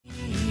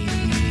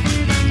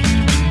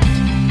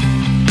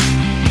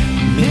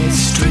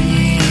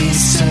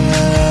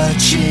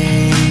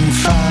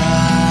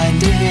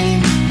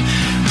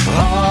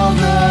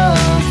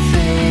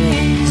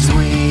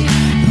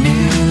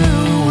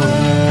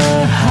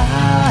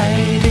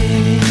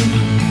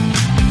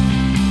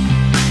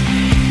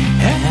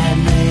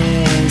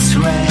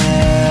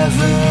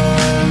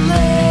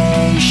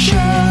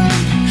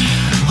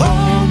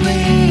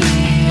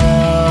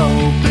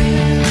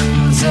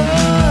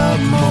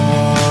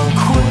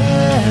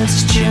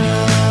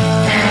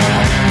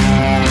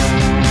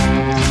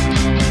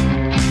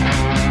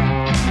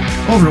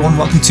Hello everyone,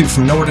 welcome to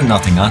From Nowhere to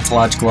Nothing,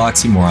 Ontological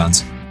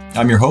Oxymorons.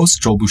 I'm your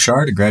host, Joel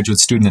Bouchard, a graduate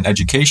student in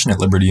education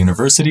at Liberty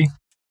University.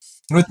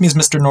 And with me is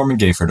Mr. Norman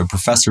Gayford, a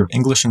professor of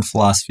English and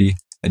philosophy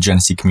at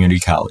Genesee Community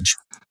College.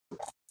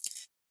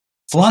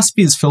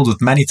 Philosophy is filled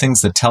with many things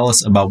that tell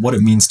us about what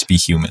it means to be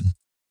human.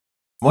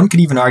 One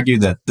could even argue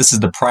that this is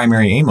the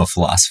primary aim of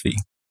philosophy.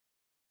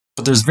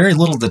 But there's very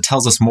little that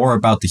tells us more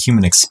about the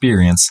human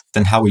experience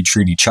than how we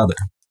treat each other.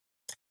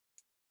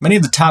 Many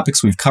of the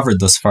topics we've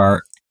covered thus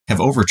far have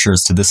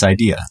overtures to this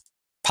idea.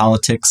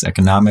 Politics,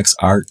 economics,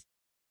 art.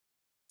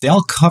 They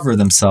all cover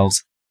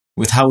themselves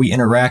with how we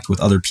interact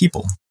with other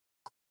people.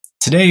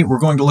 Today, we're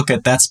going to look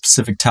at that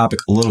specific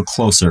topic a little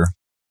closer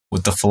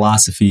with the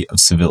philosophy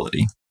of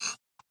civility.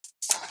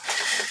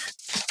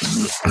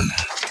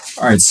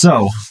 All right,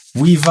 so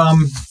we've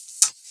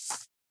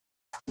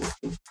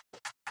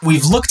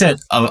looked at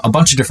a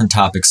bunch of different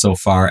topics so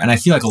far, and I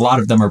feel like a lot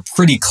of them are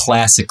pretty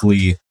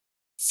classically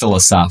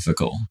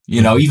philosophical.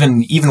 You know,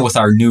 even with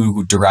our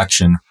new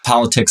direction,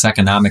 politics,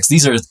 economics,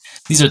 these are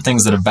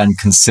things that have been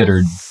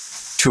considered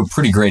to a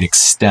pretty great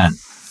extent.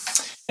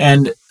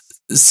 And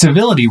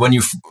civility, when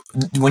you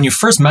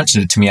first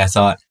mentioned it to me, I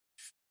thought,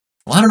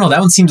 well, I don't know, that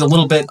one seems a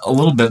little bit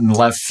in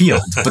left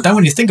field. But then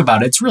when you think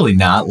about it, it's really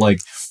not. Like,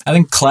 I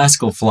think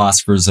classical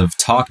philosophers have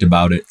talked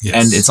about it, yes.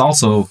 And it's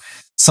also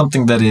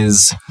something that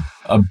is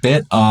a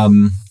bit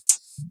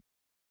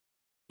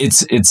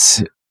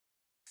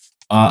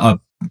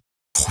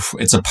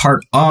it's a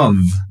part of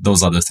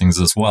those other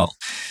things as well.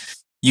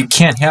 You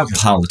can't have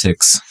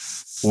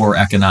politics or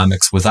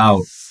economics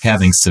without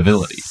having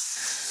civility.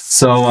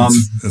 So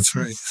that's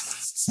right.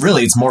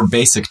 Really, it's more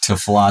basic to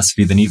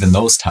philosophy than even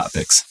those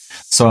topics.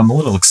 So I'm a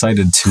little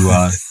excited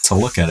to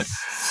look at it.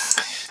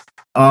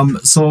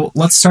 So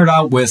let's start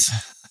out with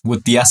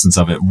the essence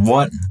of it.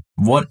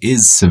 What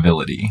is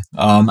civility?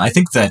 I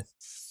think that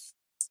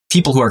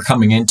people who are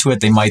coming into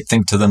it, they might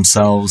think to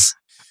themselves,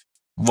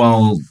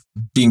 well,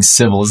 being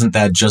civil, isn't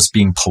that just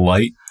being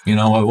polite? You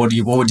know, what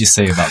would you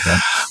say about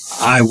that?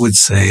 I would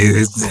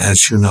say,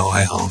 as you know,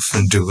 I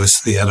often do,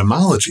 is the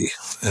etymology.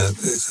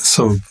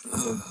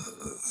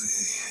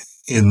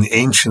 In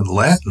ancient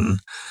Latin,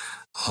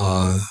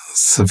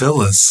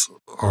 civilis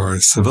or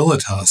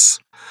civilitas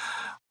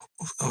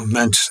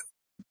meant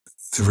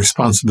the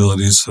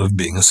responsibilities of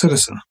being a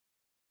citizen.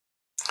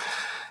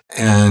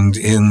 And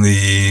in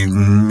the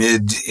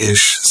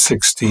mid-ish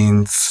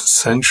 16th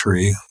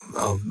century,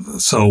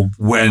 so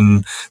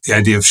when the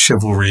idea of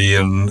chivalry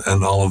and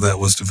all of that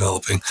was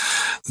developing,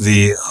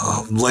 the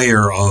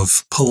layer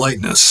of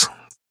politeness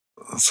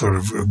sort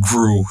of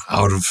grew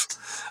out of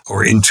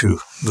or into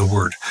the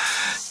word.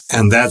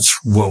 And that's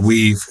what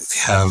we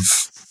have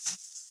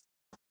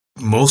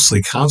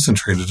mostly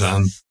concentrated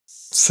on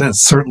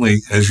since.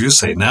 Certainly, as you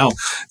say, now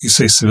you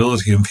say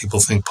civility and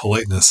people think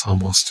politeness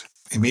almost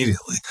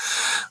immediately.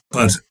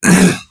 But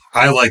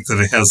I like that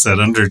it has that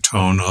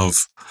undertone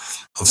of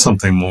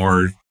something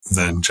more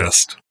than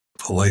just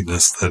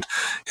politeness, that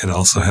it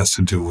also has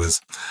to do with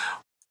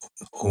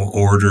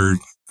order,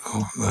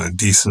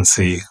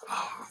 decency,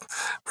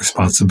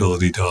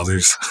 responsibility to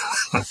others.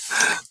 I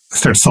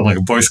started to sound like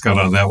a Boy Scout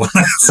on that one.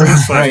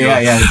 Right,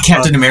 yeah.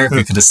 Captain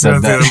America could have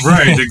said that.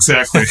 Right,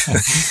 exactly.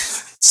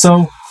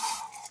 So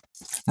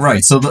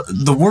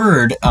the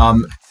word,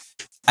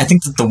 I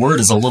think that the word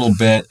is a little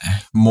bit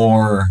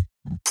more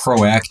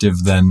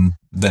proactive than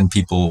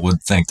people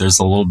would think. There's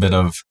a little bit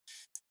of,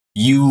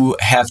 you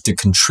have to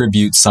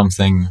contribute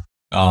something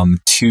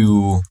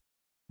to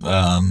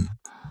the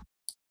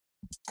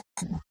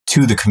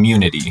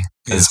community,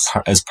 yes,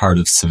 as part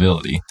of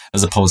civility,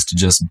 as opposed to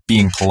just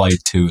being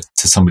polite to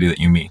somebody that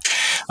you meet.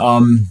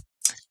 Do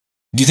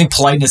you think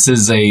politeness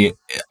is a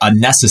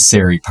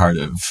necessary part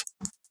of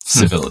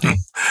civility?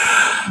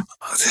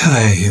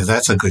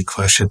 That's a good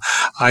question.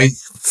 I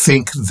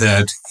think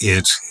that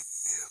it's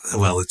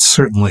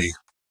certainly,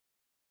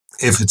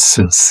 if it's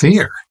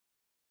sincere,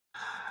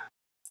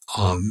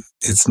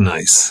 it's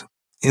nice.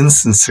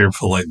 Insincere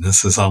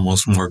politeness is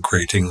almost more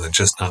grating than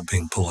just not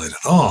being polite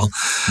at all.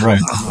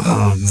 Right.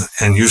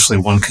 And usually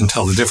one can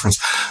tell the difference.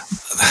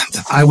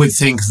 I would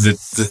think that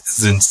the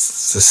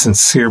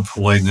sincere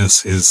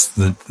politeness is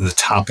the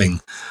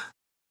topping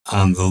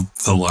on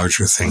the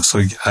larger thing.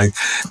 So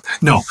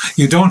no,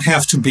 you don't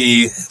have to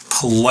be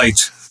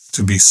polite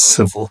to be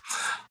civil,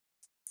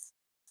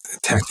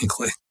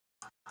 technically,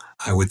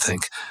 I would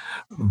think.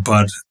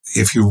 But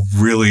if you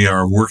really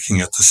are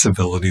working at the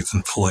civility,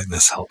 then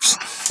politeness helps.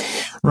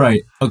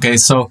 Right. Okay.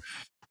 So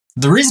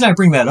the reason I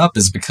bring that up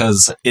is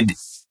because it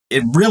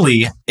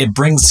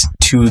brings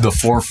to the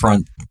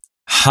forefront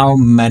how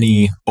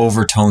many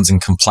overtones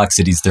and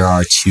complexities there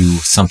are to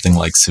something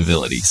like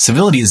civility.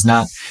 Civility is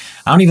not,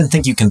 I don't even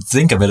think you can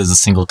think of it as a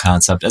single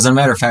concept. As a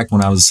matter of fact,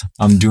 when I was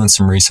doing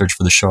some research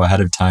for the show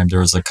ahead of time,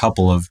 there was a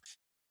couple of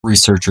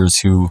researchers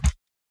who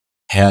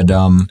had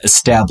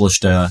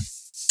established a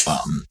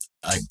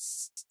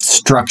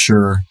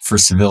structure for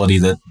civility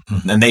that,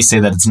 and they say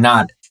that it's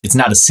not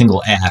a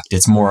single act.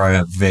 It's more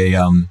of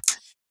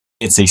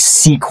it's a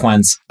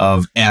sequence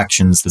of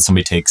actions that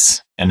somebody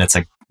takes, and it's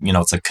like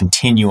it's a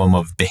continuum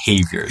of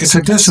behaviors. It's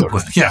a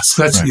discipline. Sort of. Yes,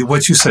 that's Right.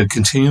 what you said.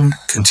 Continuum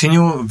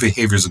of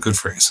behavior is a good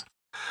phrase.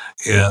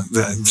 Yeah.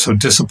 So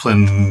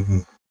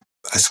discipline,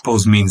 I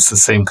suppose, means the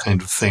same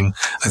kind of thing.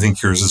 I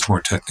think yours is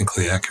more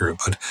technically accurate,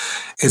 but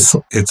it's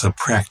a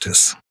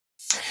practice.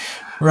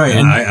 Right.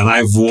 And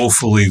I've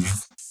woefully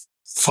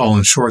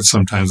fallen short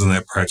sometimes in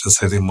that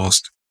practice. I think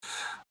most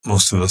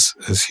of us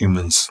as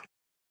humans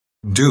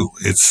do.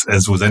 It's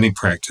as with any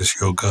practice,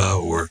 yoga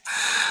or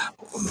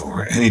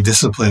any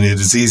discipline, it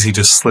is easy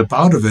to slip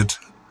out of it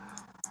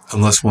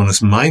unless one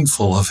is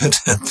mindful of it.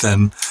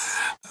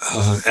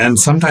 And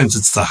sometimes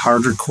it's the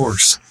harder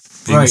course,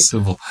 being Right.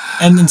 civil.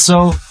 And then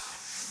so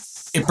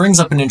it brings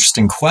up an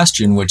interesting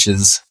question, which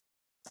is,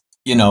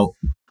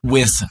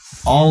 with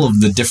all of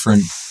the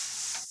different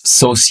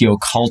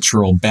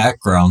sociocultural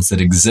backgrounds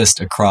that exist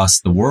across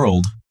the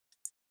world,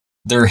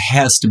 there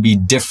has to be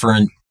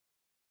different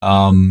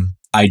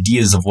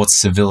ideas of what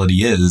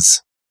civility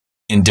is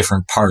in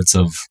different parts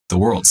of the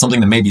world.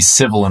 Something that may be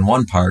civil in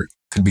one part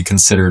could be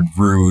considered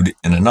rude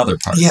in another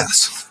part.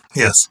 Yes.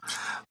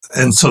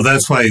 And so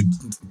that's why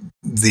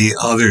the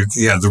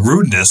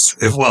rudeness,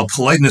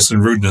 politeness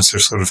and rudeness are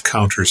sort of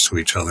counters to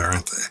each other,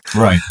 aren't they?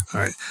 Right. All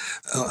right.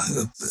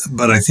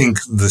 But I think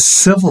the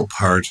civil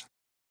part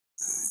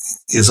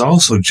is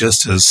also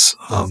just as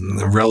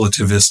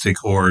relativistic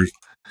or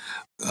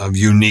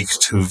unique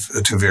to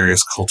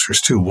various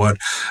cultures too.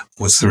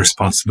 What's the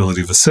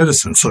responsibility of a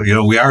citizen? So,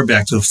 we are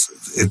back to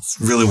it's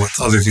really what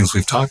other things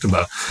we've talked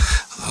about.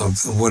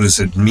 What does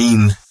it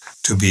mean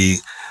to be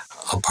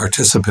a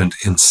participant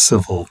in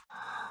civil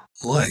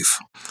life?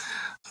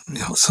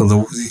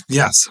 So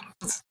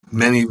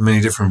many,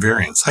 many different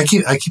variants. I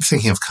keep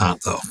thinking of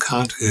Kant though.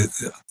 Kant,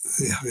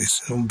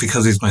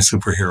 because he's my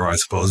superhero, I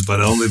suppose,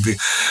 but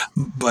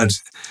but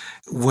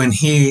when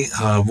he,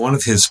 one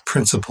of his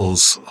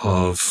principles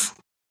of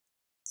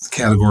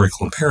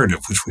categorical imperative,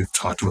 which we've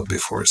talked about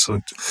before,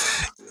 so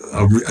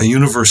a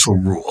universal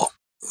rule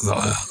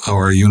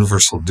or a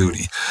universal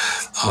duty.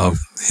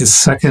 His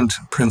second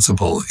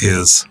principle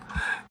is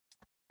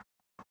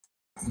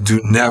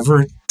do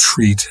never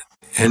treat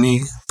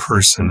any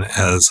person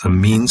as a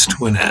means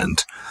to an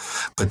end,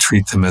 but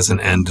treat them as an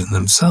end in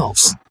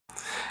themselves.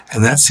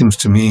 And that seems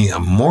to me a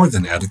more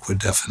than adequate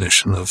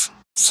definition of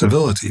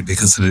civility,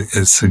 because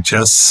it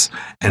suggests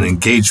an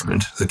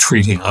engagement, the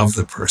treating of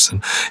the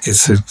person. It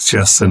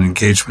suggests an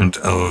engagement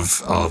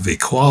of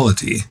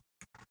equality.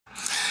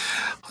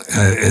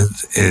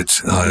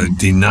 It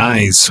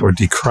denies or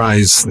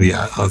decries the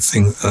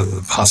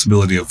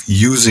possibility of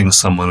using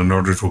someone in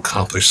order to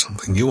accomplish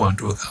something you want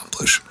to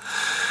accomplish.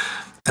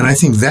 And I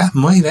think that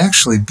might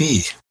actually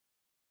be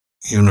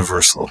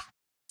universal.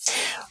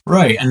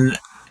 Right. And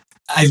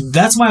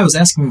that's why I was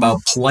asking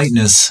about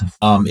politeness,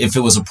 if it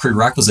was a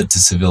prerequisite to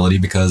civility,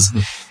 because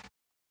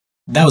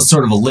that was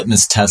sort of a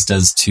litmus test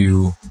as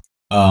to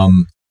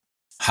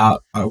how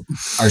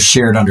our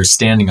shared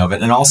understanding of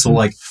it. And also,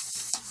 it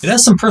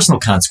has some personal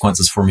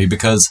consequences for me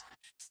because,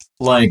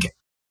 I'd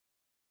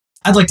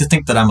like to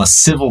think that I'm a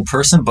civil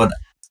person, but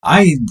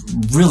I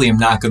really am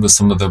not good with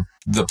some of the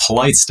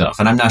polite stuff.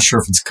 And I'm not sure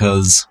if it's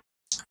because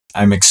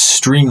I'm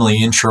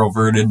extremely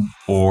introverted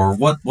or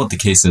what the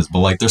case is.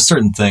 But, there's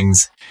certain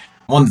things.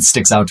 One that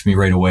sticks out to me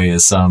right away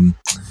is,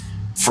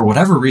 for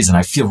whatever reason,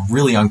 I feel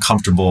really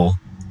uncomfortable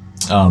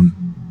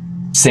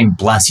saying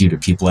 "bless you" to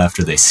people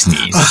after they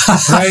sneeze.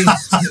 Right?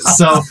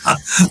 So,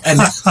 and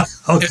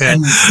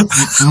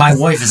my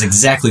wife is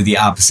exactly the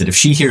opposite. If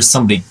she hears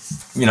somebody,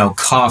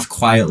 cough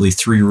quietly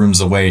 3 rooms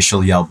away,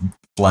 she'll yell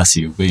 "bless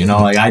you." But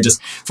I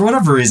just, for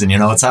whatever reason,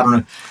 it's, I don't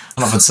know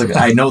if it's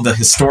I know the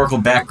historical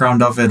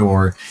background of it,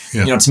 or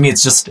to me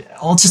it's just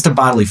a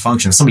bodily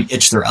function. If somebody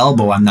itched their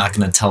elbow, I'm not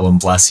going to tell them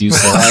 "bless you."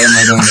 So why am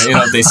I going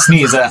to, if they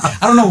sneeze, I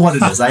don't know what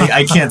it is.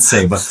 I can't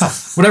say, but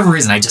for whatever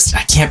reason, I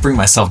can't bring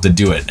myself to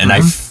do it, and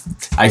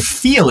I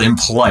feel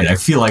impolite. I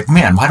feel like,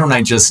 man, why don't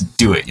I just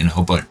do it?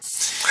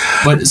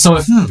 But so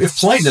if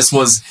politeness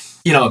was,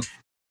 and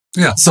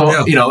I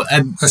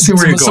see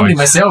where you're going. Somebody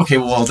might say, okay,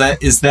 well,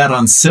 is that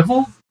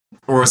uncivil,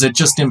 or is it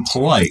just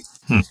impolite?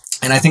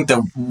 And I think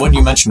that what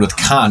you mentioned with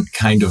Kant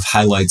kind of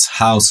highlights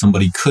how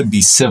somebody could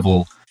be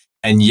civil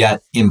and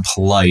yet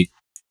impolite.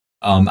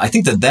 I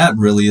think that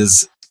really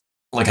is,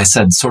 like I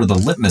said, sort of the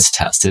litmus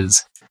test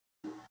is,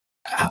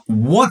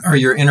 what are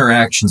your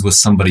interactions with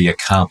somebody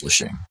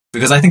accomplishing?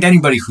 Because I think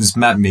anybody who's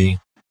met me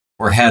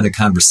or had a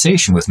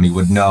conversation with me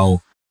would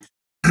know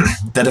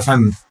that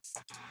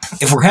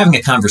if we're having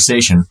a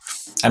conversation,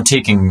 I'm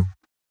taking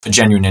a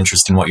genuine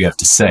interest in what you have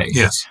to say.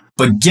 Yes.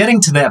 But getting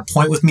to that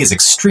point with me is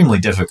extremely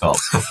difficult.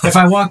 If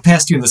I walk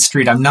past you in the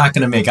street, I'm not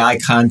going to make eye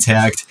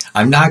contact.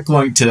 I'm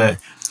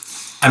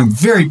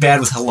very bad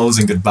with hellos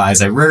and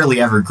goodbyes. I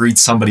rarely ever greet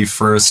somebody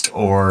first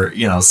or,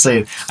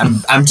 say it.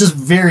 I'm just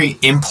very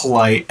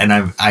impolite, and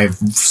I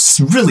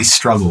really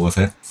struggle with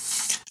it.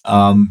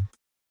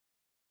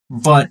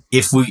 But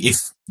if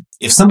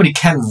somebody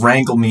can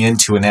wrangle me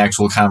into an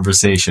actual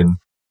conversation,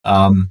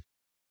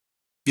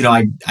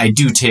 I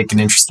do take an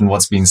interest in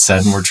what's being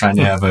said, and we're trying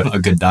to have a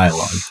good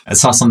dialogue. I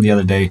saw something the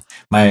other day.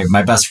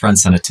 My best friend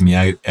sent it to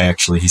me.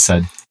 He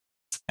said,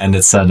 and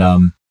it said,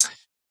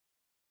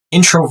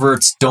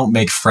 introverts don't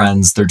make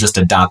friends. They're just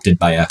adopted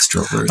by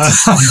extroverts.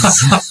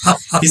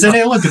 He said,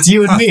 hey, look, it's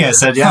you and me. I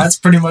said, yeah, that's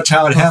pretty much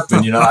how it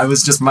happened. I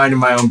was just minding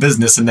my own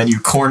business, and then you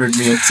cornered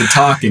me into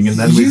talking, and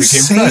then we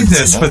became friends.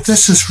 This, but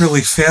this is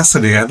really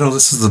fascinating. I know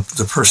this is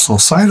the personal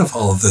side of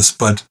all of this,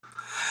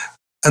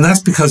 and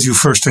that's because you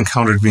first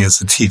encountered me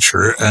as a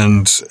teacher,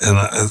 and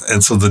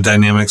so the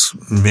dynamics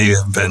may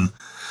have been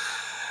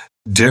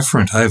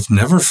different. I've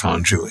never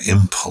found you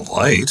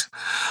impolite.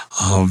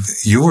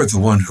 You were the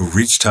one who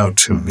reached out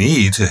to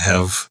me to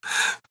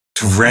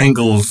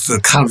wrangle the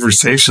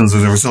conversations,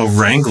 and there was no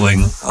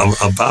wrangling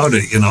about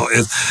it.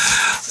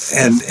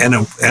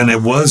 And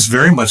it was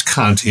very much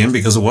Kantian,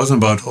 because it wasn't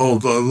about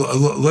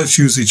let's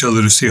use each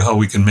other to see how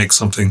we can make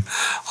something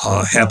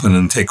happen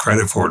and take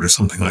credit for it or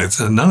something like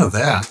that. None of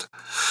that.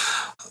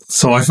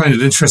 So I find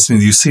it interesting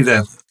that you see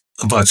that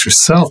about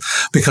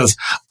yourself, because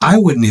I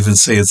wouldn't even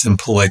say it's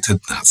impolite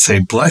to not say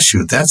bless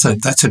you. That's a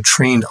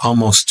trained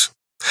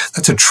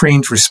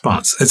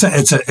response.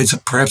 It's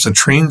perhaps a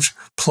trained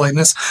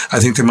politeness. I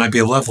think there might be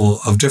a level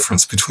of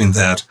difference between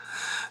that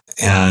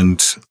and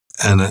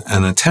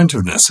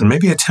attentiveness. And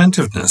maybe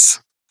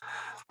attentiveness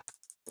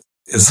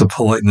is the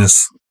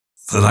politeness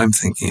that I'm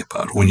thinking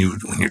about. When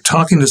you're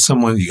talking to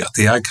someone, you got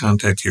the eye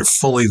contact, you're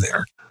fully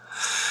there.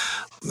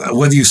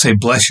 Whether you say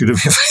bless you to me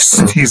if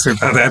I sneeze or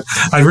not,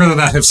 I'd rather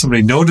not have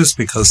somebody notice,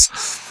 because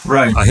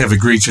I have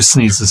egregious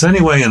sneezes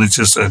anyway, and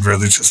I'd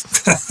rather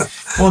just...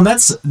 Well, and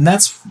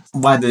that's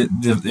why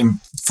the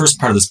first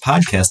part of this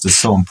podcast is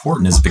so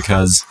important, is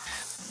because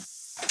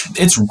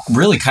it's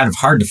really kind of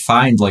hard to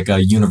find like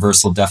a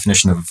universal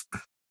definition of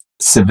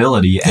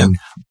civility, and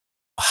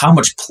how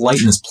much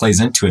politeness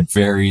plays into it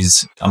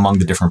varies among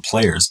the different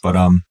players. But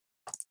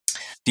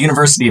the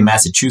University of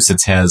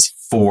Massachusetts has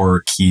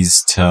 4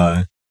 keys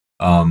to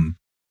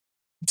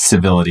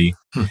civility,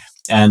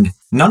 and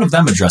none of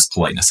them address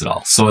politeness at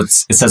all. So it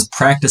says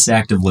practice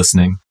active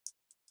listening,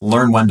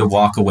 learn when to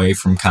walk away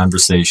from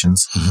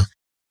conversations,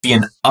 be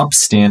an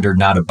upstander,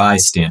 not a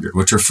bystander,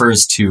 which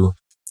refers to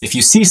if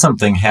you see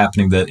something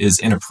happening that is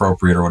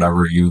inappropriate or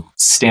whatever, you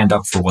stand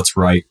up for what's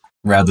right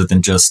rather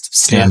than just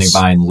standing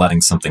by and letting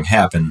something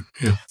happen.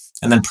 Yeah.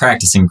 And then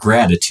practicing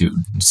gratitude,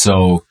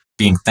 so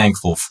being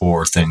thankful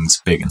for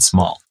things big and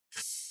small.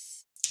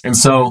 And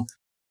so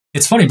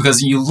it's funny,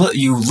 because you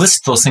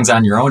list those things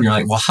on your own. You're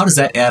like, well, how does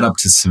that add up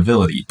to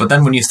civility? But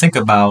then when you think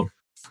about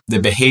the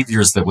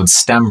behaviors that would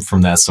stem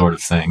from that sort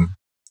of thing,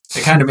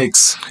 it kind of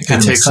makes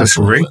it takes us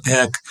right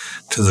back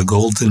to the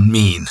golden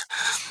mean,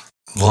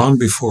 long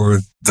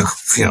before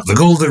the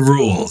golden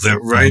rule.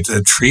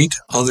 That treat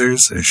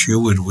others as you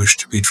would wish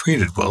to be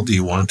treated. Well, do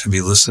you want to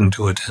be listened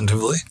to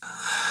attentively?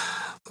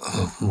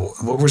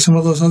 What were some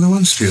of those other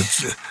ones? Do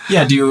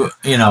you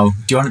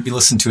want to be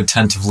listened to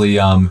attentively?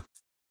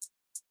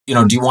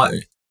 Do you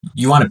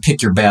want to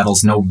pick your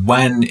battles, know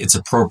when it's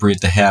appropriate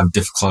to have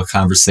difficult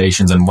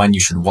conversations and when you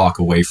should walk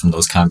away from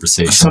those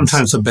conversations.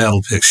 Sometimes a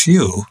battle picks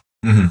you,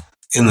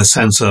 in the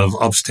sense of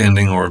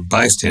upstanding or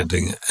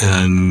bystanding,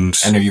 and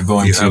are you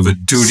going you to have a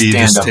duty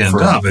to stand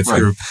up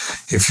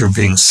if you're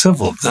being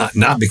civil,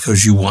 not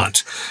because you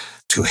want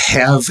to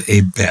have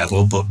a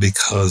battle, but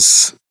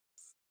because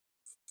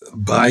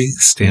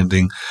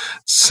bystanding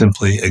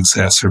simply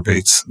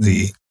exacerbates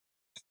the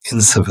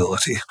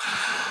incivility.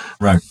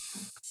 Right.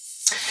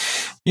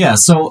 Yeah,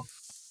 so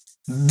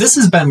this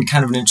has been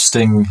kind of an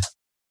interesting,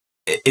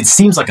 it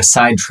seems like a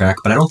sidetrack,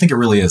 but I don't think it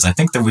really is. I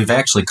think that we've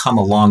actually come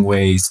a long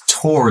way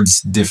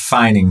towards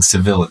defining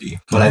civility,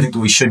 but I think that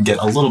we should get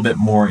a little bit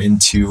more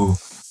into,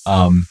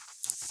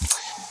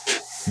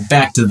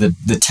 back to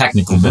the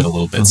technical bit a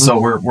little bit. So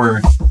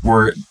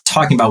we're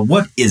talking about,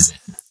 what is it?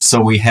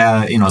 So we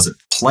have, is it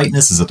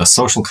politeness? Is it a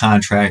social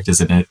contract? Is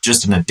it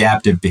just an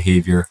adaptive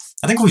behavior?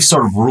 I think we've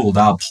sort of ruled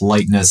out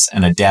politeness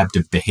and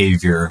adaptive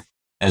behavior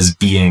as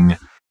being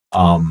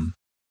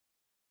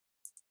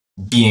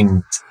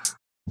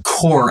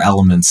core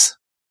elements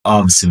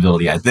of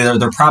civility.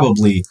 They're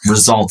probably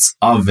results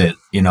of it,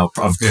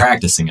 of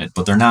practicing it,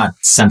 but they're not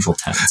central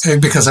tenets.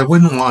 Because I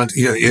wouldn't want,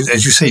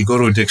 as you say, you go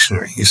to a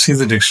dictionary, you see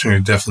the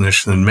dictionary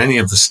definition, and many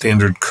of the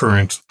standard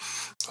current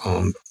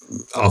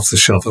off the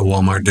shelf at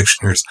Walmart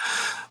dictionaries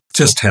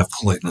just have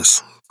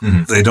politeness.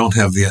 They don't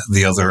have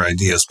the other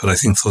ideas, but I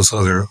think those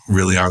other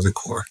really are the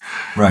core.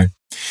 Right.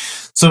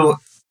 So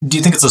do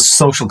you think it's a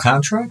social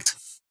contract?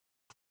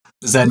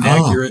 Is that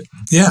accurate?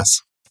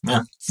 Yes.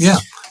 Yeah.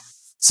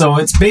 So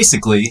it's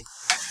basically,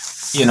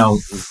 it's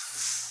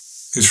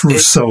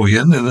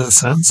Rousseauian in a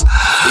sense.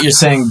 You're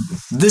saying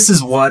this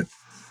is what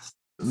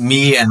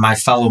me and my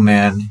fellow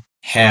man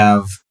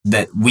have,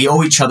 that we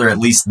owe each other at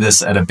least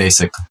this at a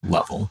basic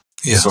level,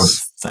 sort of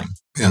thing.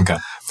 Yeah. Okay.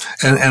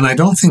 And I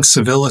don't think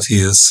civility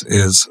is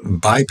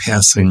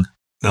bypassing.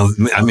 Now,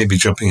 I may be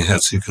jumping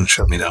ahead, so you can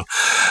shut me down.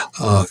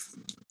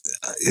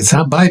 It's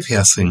not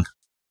bypassing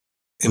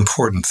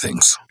important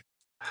things.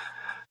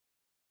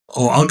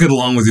 oh, I'll get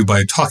along with you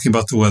by talking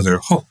about the weather.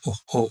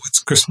 Oh,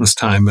 it's Christmas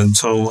time. And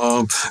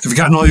so have you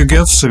gotten all your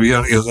gifts? Have you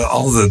got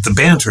all the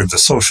banter, the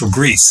social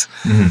grease?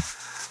 Mm-hmm.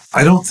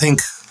 I don't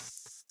think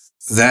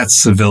that's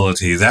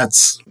civility.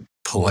 That's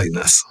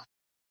politeness.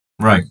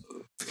 Right.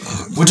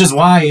 Which is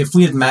why if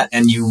we had met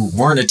and you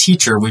weren't a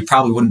teacher, we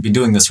probably wouldn't be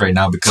doing this right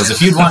now, because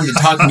if you'd wanted to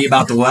talk to me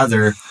about the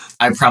weather,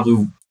 I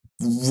probably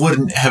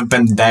wouldn't have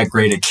been that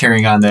great at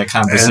carrying on that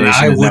conversation. And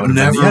I would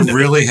never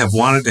really have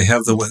wanted to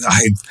have the weather.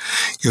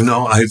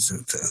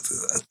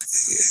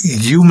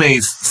 You may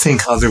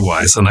think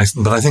otherwise,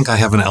 but I think I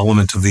have an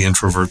element of the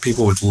introvert.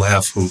 People would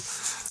laugh who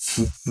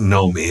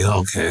know me,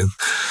 okay.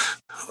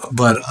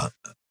 But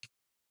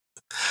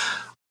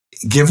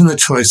given the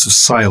choice of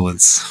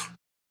silence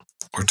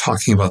or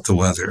talking about the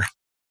weather,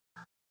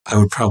 I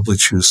would probably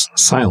choose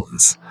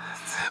silence.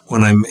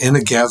 When I'm in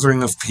a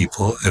gathering of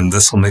people, and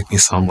this will make me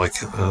sound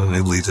like an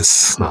elitist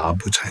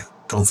snob, which I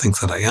don't think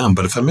that I am,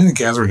 but if I'm in a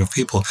gathering of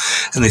people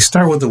and they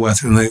start with the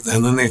weather and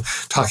then they're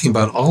talking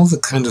about all the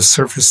kind of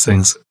surface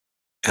things,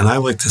 and I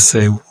like to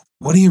say,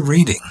 what are you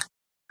reading?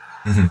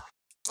 Mm-hmm.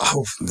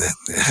 Oh,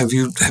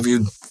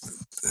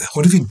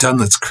 what have you done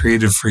that's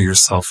creative for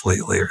yourself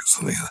lately or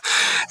something?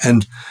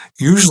 And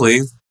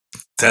usually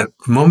that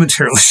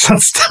momentarily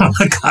shuts down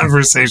the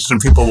conversation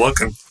and people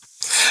looking.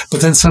 But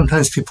then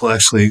sometimes people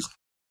actually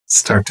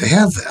start to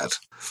have that.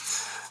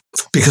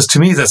 Because to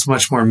me, that's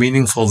much more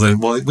meaningful than,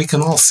 well, we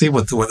can all see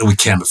what the weather, we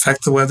can't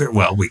affect the weather.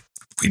 Well, we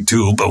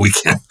do, but we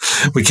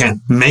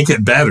can't make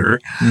it better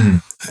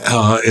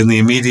in the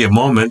immediate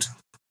moment.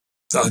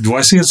 Do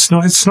I see it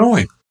snowing? It's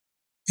snowing.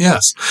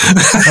 Yes.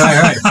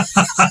 Right.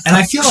 And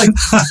I feel like,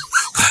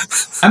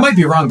 I might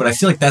be wrong, but I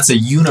feel like that's a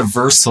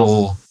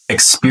universal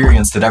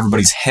experience that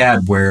everybody's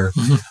had where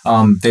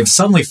they've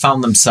suddenly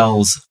found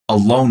themselves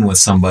alone with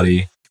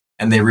somebody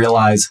and they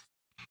realize,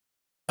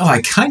 oh,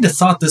 I kind of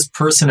thought this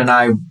person and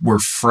I were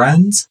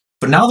friends,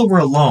 but now that we're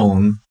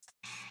alone,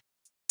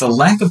 the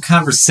lack of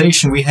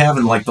conversation we have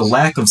and like the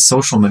lack of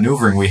social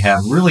maneuvering we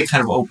have really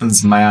kind of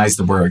opens my eyes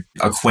that we're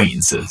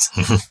acquaintances.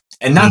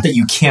 And not that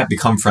you can't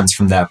become friends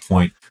from that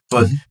point,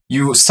 but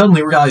you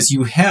suddenly realize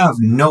you have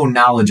no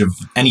knowledge of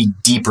any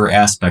deeper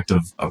aspect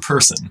of a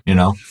person, you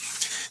know?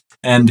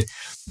 And,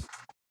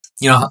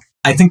 you know,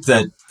 I think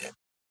that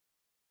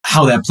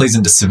how that plays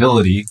into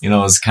civility, you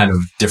know, is kind of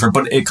different,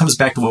 but it comes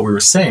back to what we were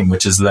saying,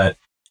 which is that,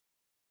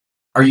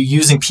 are you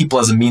using people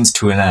as a means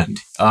to an end?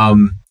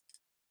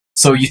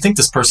 So you think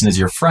this person is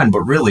your friend,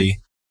 but really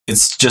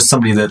it's just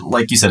somebody that,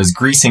 like you said, is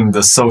greasing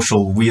the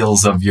social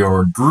wheels of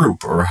your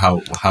group or how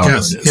it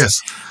is.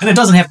 Yes. And it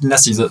doesn't have to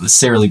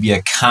necessarily be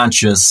a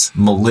conscious,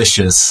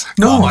 malicious.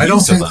 No, I don't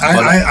think.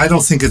 I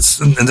don't think it's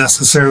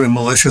necessarily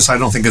malicious. I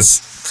don't think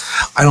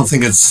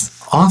it's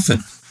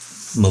often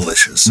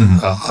malicious.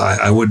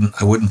 I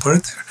wouldn't put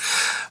it there.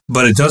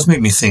 But it does make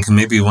me think, and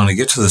maybe you want to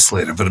get to this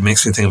later, but it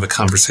makes me think of a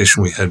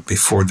conversation we had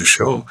before the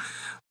show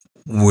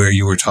where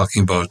you were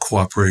talking about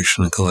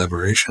cooperation and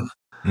collaboration.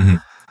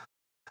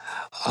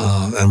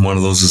 And one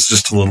of those is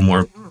just a little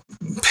more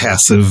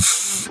passive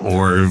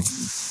or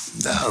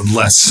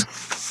less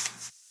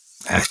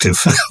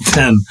active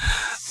than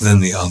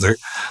the other.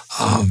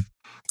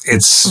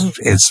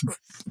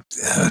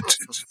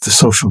 The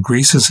social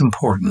grease is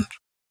important.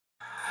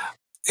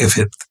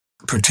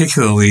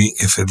 Particularly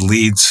if it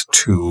leads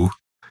to,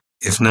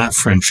 if not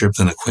friendship,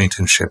 then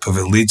acquaintanceship, if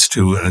it leads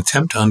to an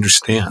attempt to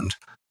understand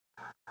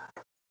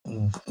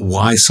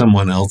why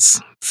someone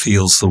else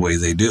feels the way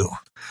they do.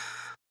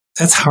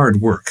 That's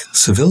hard work.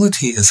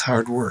 Civility is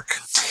hard work.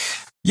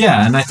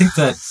 Yeah, and I think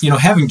that, you know,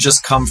 having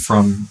just come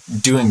from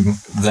doing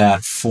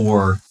that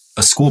for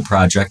a school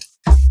project,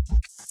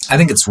 I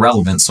think it's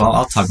relevant. So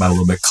I'll talk about it a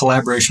little bit.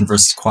 Collaboration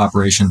versus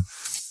cooperation.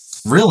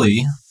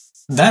 Really,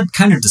 that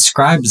kind of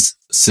describes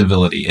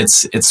civility.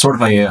 It's sort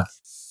of a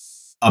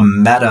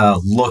meta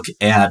look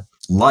at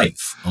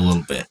life a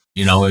little bit.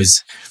 You know,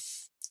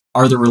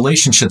 are the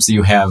relationships that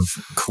you have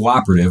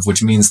cooperative,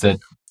 which means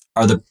that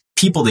are the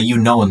people that you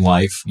know in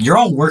life, you're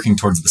all working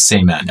towards the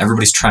same end.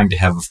 Everybody's trying to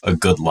have a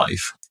good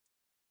life.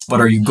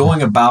 But are you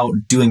going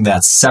about doing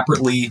that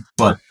separately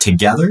but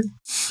together?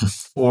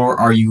 Or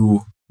are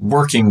you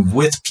working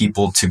with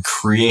people to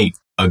create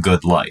a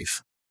good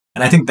life?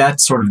 And I think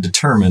that sort of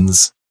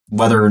determines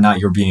whether or not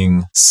you're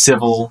being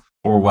civil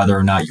or whether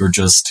or not you're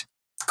just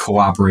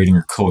cooperating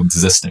or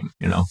coexisting,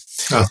 you know?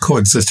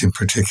 Coexisting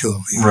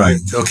particularly. Right.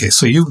 Okay,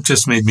 so you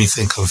just made me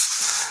think of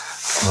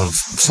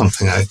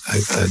something I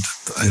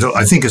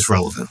think is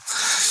relevant.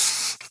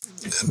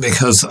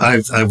 Because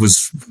I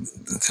was,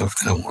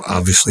 I won't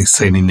obviously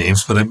say any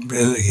names, but I'm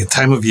a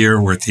time of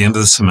year, we're at the end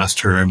of the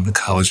semester, I'm a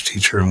college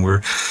teacher, and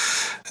we're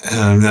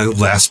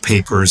last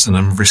papers, and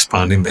I'm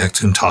responding back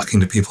to and talking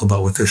to people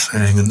about what they're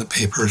saying in the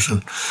papers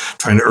and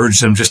trying to urge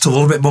them just a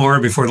little bit more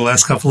before the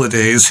last couple of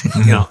days,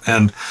 you know.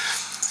 And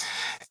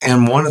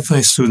one of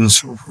my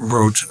students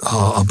wrote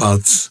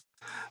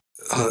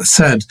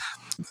said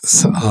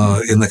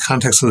in the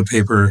context of the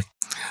paper,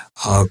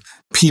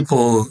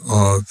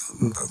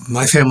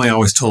 my family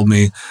always told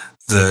me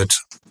that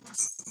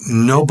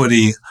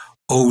nobody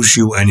owes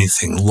you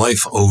anything.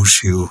 Life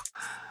owes you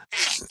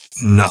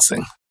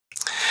nothing.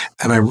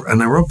 And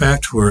I wrote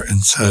back to her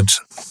and said,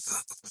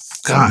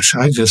 gosh,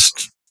 I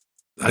just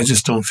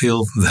don't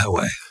feel that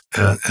way.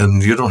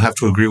 And you don't have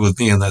to agree with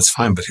me, and that's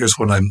fine. But here's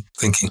what I'm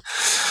thinking.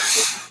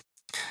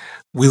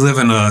 We live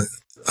in a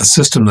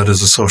system that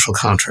is a social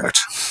contract.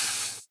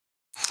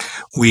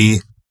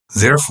 We,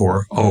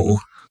 therefore, owe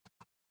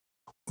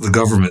the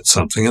government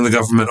something, and the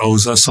government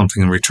owes us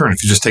something in return,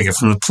 if you just take it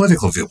from the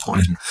political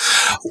viewpoint.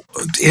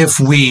 If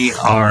we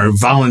are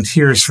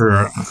volunteers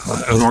for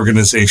an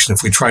organization,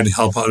 if we try to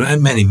help out,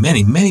 and many,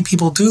 many, many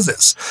people do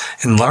this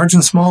in large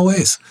and small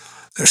ways,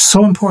 they're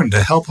so important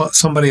to help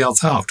somebody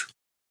else out.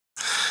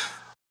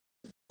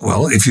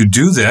 Well, if you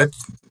do that,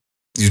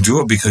 you do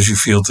it because you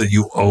feel that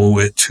you owe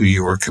it to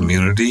your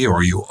community,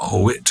 or you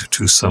owe it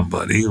to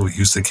somebody. We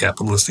use the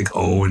capitalistic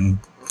owe and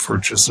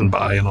purchase and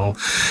buy and all,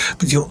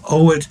 but you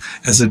owe it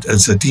as a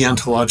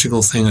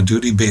deontological thing, a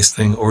duty-based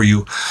thing, or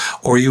you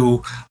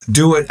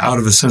do it out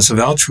of a sense of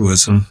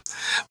altruism.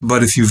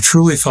 But if you've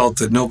truly felt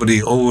that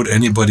nobody owed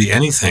anybody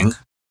anything,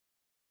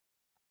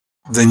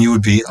 then you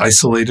would be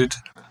isolated,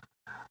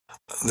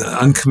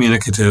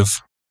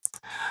 uncommunicative,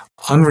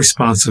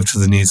 unresponsive to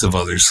the needs of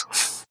others.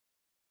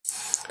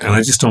 And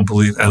I just don't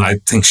believe, and I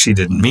think she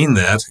didn't mean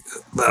that,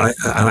 but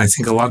I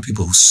think a lot of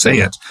people who say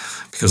it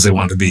because they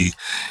want to be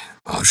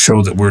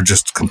show that we're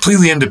just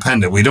completely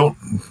independent. We don't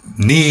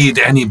need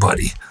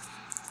anybody.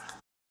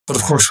 But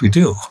of course we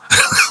do.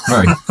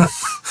 Right.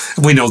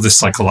 We know this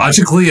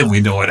psychologically, and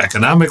we know it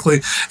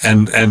economically,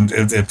 and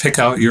pick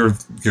out your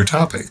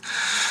topic.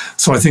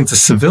 So I think the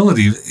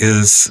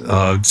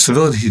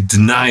civility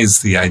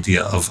denies the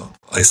idea of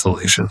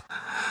isolation.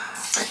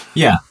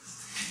 Yeah,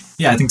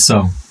 I think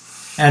so.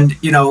 And,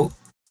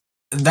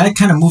 that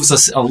kind of moves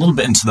us a little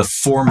bit into the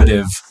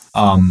formative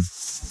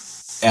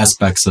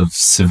aspects of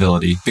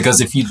civility. Because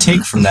if you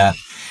take from that,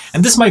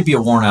 and this might be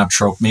a worn out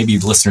trope, maybe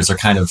listeners are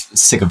kind of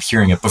sick of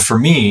hearing it, but for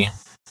me,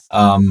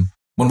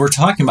 when we're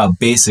talking about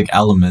basic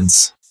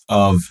elements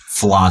of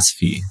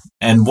philosophy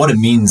and what it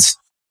means,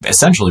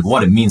 essentially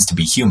what it means to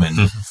be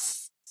human,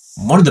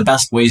 one of the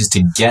best ways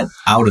to get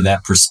out of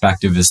that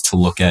perspective is to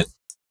look at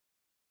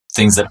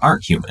things that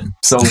aren't human.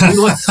 So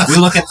we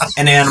look at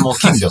an animal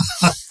kingdom.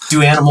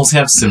 Do animals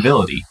have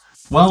civility?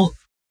 Well,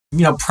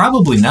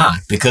 probably not,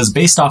 because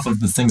based off of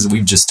the things that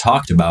we've just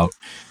talked about,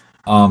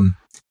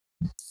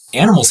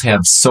 animals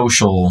have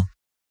social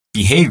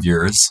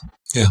behaviors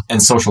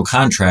and social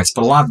contracts,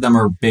 but a lot of them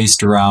are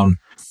based around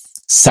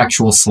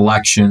sexual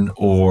selection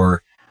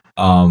or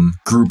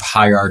group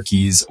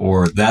hierarchies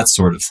or that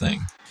sort of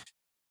thing.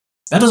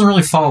 That doesn't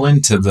really fall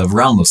into the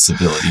realm of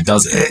civility,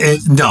 does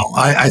it? No,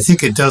 I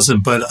think it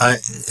doesn't. But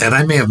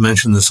I may have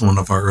mentioned this in one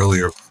of our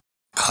earlier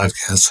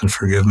podcasts, and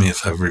forgive me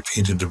if I've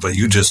repeated it, but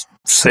you just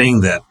saying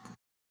that,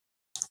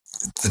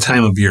 the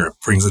time of year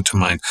brings it to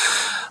mind.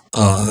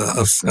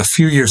 A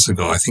few years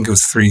ago, I think it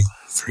was three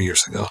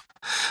years ago,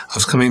 I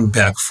was coming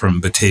back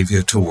from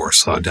Batavia to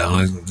Warsaw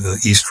down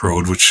the East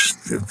Road, which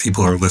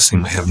people who are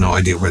listening may have no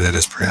idea where that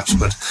is, perhaps,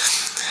 but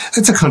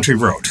it's a country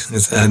road.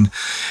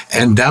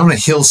 And down a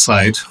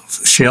hillside,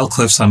 shale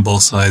cliffs on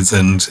both sides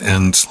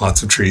and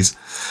lots of trees,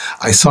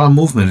 I saw a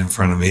movement in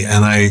front of me,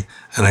 and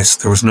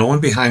there was no one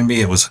behind me.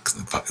 It was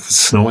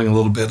snowing a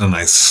little bit, and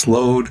I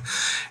slowed,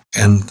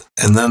 and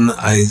then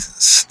I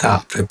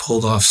stopped. I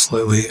pulled off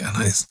slightly, and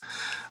I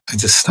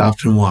just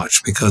stopped and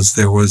watched, because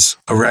there was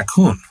a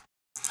raccoon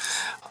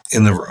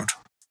in the road.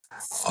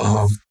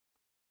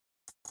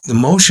 The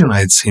motion I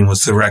had seen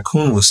was the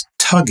raccoon was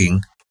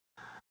tugging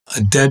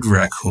a dead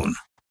raccoon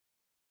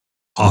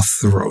off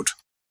the road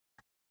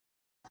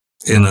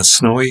in a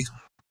snowy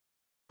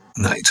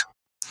night.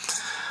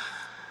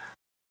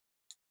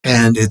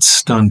 And it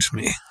stunned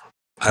me.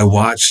 I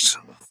watched,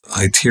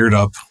 I teared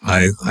up,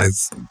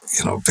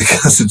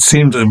 because it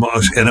seemed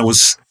emotional, and it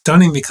was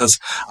stunning because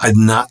I'd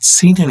not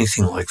seen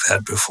anything like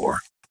that before.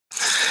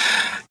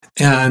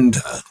 And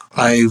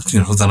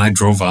then I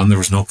drove on. There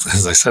was no,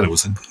 as I said, it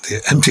was an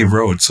empty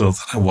road. So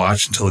I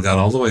watched until it got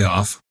all the way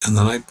off, and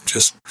then I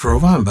just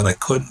drove on. But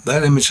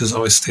that image has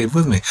always stayed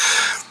with me.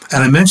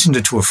 And I mentioned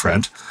it to a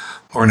friend,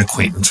 or an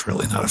acquaintance,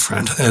 really, not a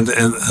friend. And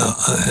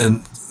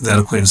that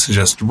acquaintance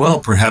suggested, well,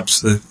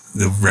 perhaps the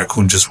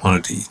raccoon just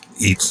wanted to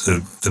eat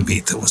the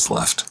meat that was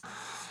left.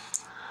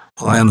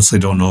 Well, I honestly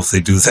don't know if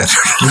they do that.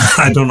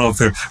 I don't know if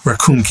they're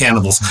raccoon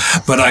cannibals.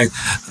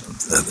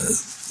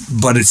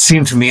 But it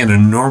seemed to me an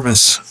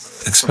enormous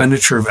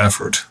expenditure of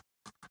effort.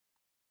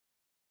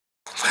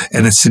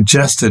 And it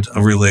suggested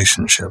a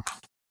relationship.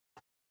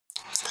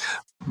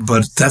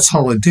 But that's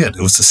all it did.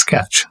 It was a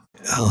sketch.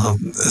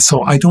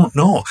 So I don't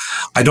know.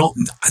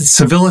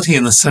 Civility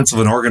in the sense of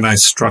an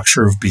organized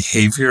structure of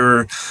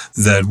behavior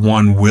that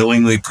one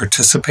willingly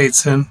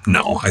participates in?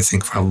 No, I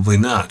think probably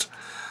not.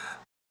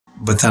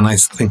 But then I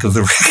think of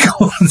the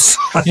raccoons.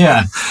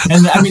 Yeah.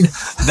 And I mean,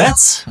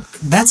 that's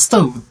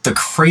the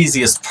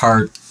craziest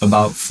part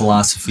about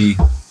philosophy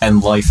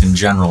and life in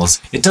general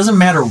is it doesn't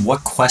matter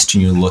what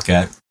question you look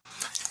at.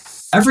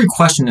 every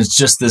question is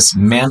just this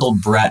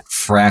Mandelbrot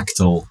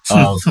fractal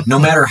of no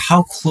matter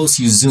how close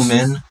you zoom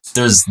in,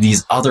 there's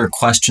these other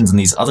questions and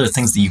these other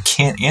things that you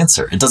can't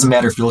answer. It doesn't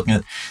matter if you're looking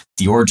at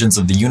the origins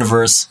of the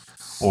universe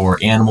or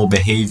animal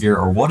behavior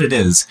or what it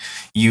is.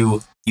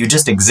 You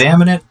just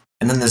examine it,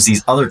 and then there's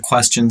these other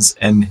questions,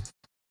 and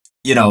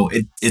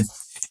it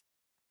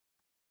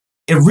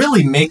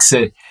really makes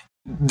it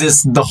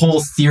the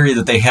whole theory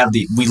that they have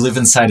we live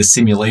inside a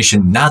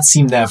simulation not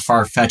seem that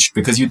far-fetched,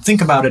 because you'd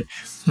think about it,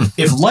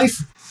 if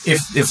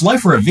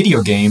life were a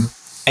video game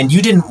and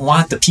you didn't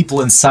want the people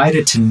inside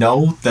it to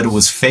know that it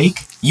was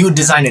fake, you would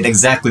design it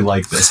exactly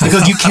like this,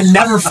 because you can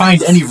never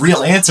find any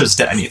real answers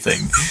to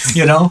anything.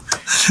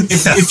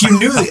 If we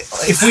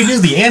knew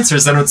the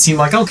answers, then it would seem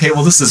like, okay,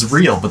 well, this is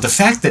real. But the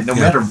fact that no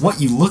matter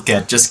what you look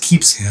at just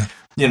keeps,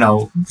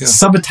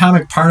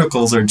 subatomic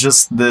particles are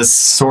just this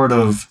sort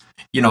of,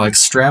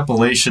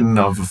 extrapolation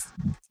of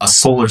a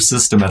solar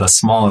system at a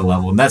smaller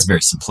level. And that's very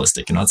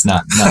simplistic. It's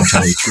not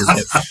entirely true.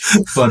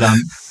 But, the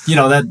whole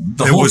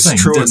thing. It was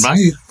true in my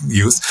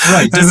youth.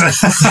 Right.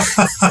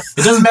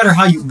 It doesn't matter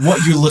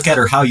what you look at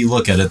or how you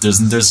look at it.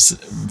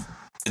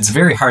 It's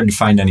very hard to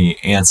find any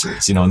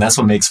answers, and that's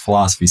what makes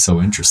philosophy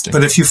so interesting.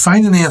 But if you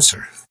find an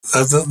answer,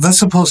 let's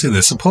suppose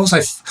this.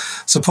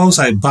 Suppose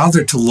I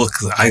bother to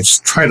look. I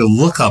try to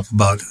look up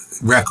about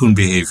raccoon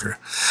behavior.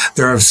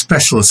 There are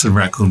specialists in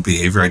raccoon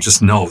behavior. I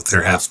just know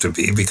there have to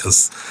be,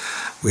 because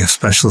we have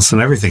specialists in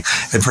everything.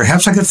 And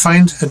perhaps I could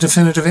find a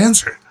definitive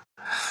answer.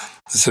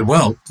 I said,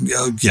 well,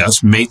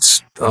 yes,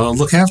 mates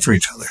look after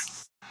each other.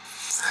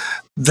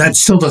 That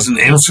still doesn't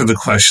answer the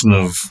question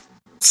of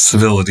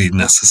civility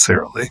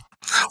necessarily.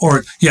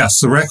 Or, yes,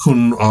 the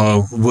raccoon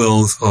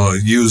will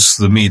use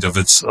the meat of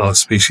its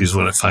species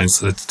when it finds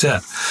that it's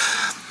dead.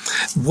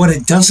 What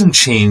it doesn't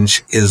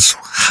change is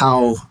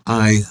how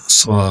I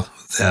saw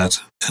that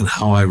and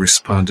how I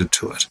responded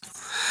to it.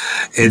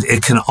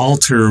 It can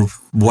alter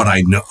what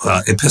I know,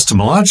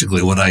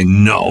 epistemologically, what I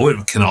know.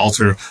 It can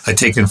alter, I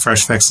take in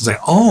fresh facts and say,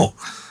 oh,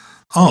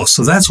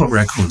 so that's what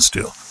raccoons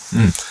do.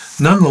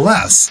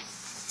 Nonetheless,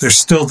 there's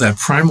still that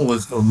primal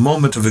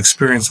moment of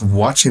experience of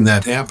watching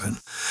that happen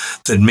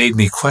that made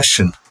me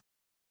question.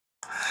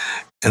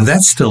 And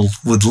that still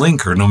would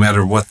linger no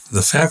matter what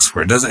the facts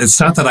were. It's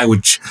not that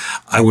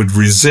I would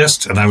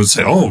resist and I would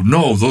say, oh,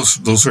 no,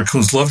 those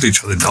raccoons loved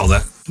each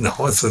other. No,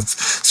 if a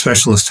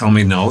specialist tell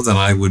me no, then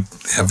I would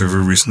have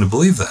every reason to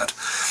believe that.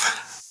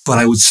 But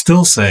I would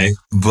still say,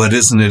 but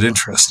isn't it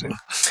interesting?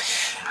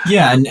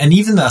 Yeah, and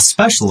even a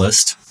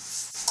specialist,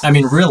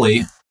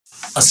 really,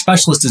 a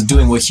specialist is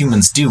doing what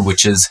humans do,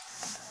 which is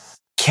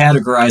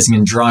categorizing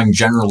and drawing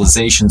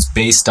generalizations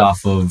based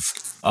off of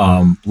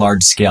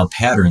large-scale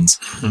patterns.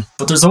 Mm-hmm.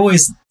 But there's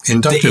always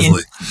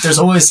inductively. There's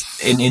always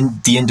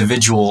in the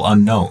individual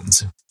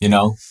unknowns.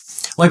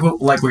 Like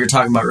we were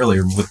talking about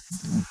earlier. With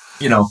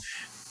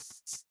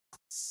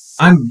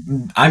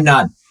I'm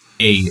not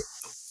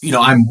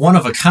I'm one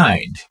of a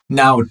kind.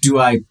 Now, do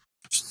I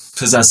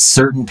possess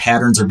certain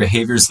patterns or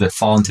behaviors that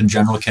fall into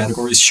general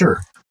categories?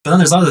 Sure. But then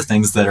there's other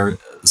things that are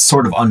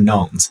sort of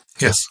unknowns.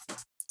 Yes.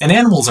 And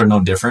animals are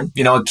no different.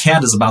 A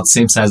cat is about the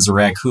same size as a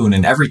raccoon,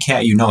 and every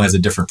cat has a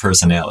different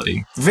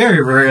personality.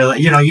 Very rarely,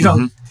 you don't...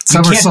 Mm-hmm.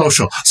 Some are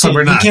social, some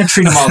are not. You can't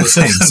treat them all the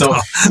same. So,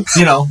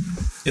 No.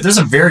 There's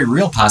a very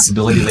real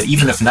possibility that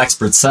even if an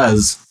expert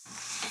says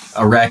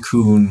a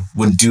raccoon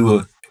would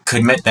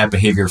commit that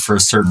behavior for a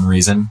certain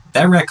reason,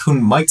 that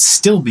raccoon might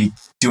still be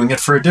doing it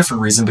for a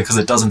different reason because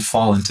it doesn't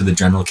fall into the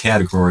general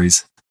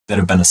categories that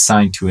have been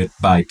assigned to it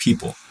by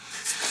people.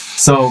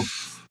 So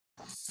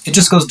it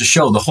just goes to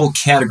show the whole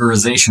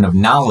categorization of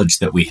knowledge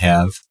that we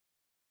have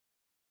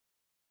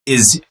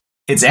it's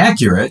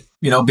accurate,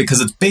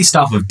 because it's based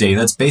off of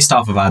data, it's based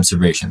off of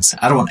observations.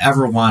 I don't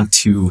ever want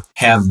to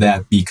have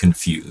that be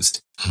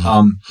confused.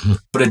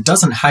 But it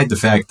doesn't hide the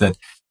fact that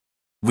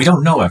we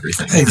don't know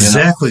everything.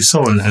 Exactly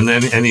so. And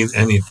any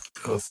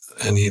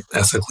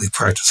ethically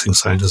practicing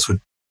scientist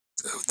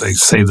they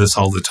say this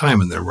all the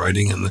time in their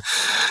writing and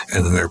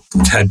in their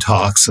TED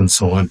Talks and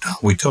so on.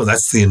 We know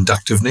that's the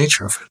inductive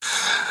nature of it.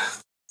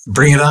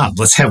 Bring it on.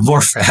 Let's have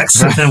more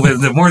facts.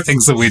 The more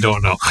things that we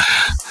don't know.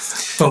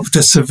 But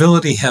does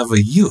civility have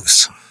a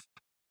use?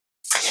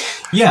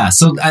 Yeah,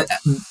 so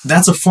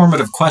that's a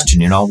formative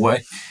question.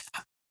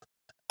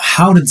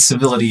 How did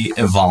civility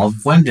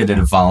evolve? When did it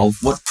evolve?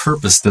 What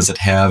purpose does it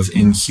have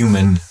in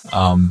human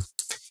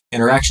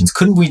interactions?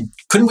 Couldn't we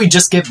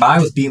just get by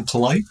with being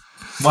polite?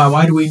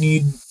 Why do we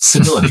need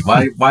civility?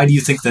 Why do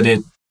you think that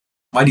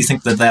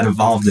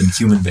evolved in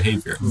human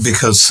behavior?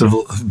 Because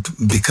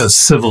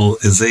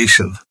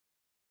civilization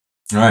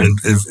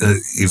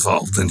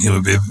evolved in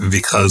human behavior,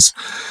 because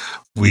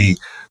we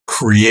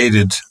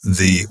created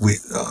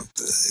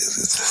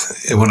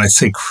when I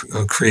say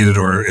created,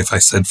 or if I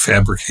said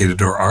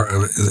fabricated, or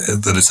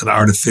that it's an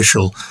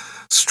artificial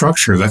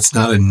structure, that's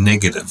not a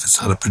negative. It's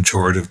not a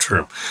pejorative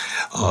term.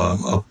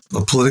 A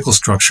political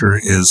structure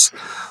is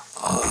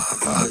a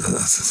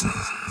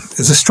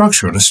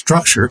structure, and a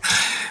structure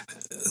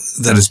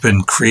that has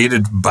been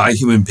created by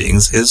human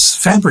beings is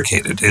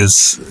fabricated,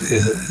 is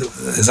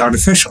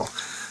artificial.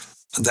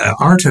 The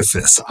art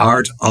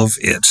of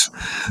it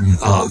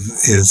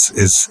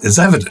is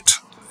evident.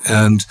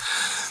 And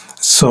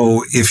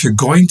so if you're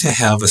going to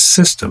have a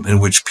system in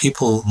which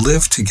people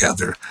live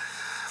together,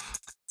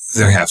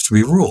 there have to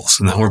be rules.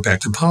 And now we're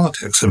back to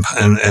politics.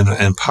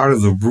 And part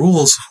of the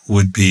rules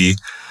would be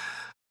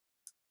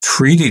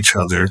treat each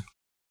other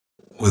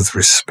with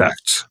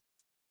respect.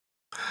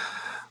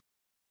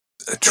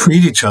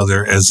 Treat each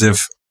other as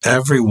if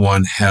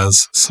everyone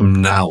has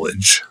some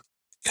knowledge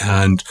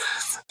and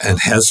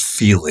has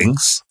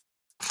feelings.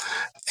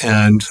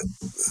 And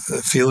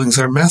feelings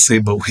are messy,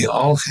 but we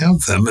all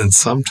have them. And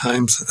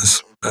sometimes,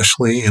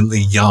 especially in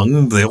the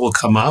young, they will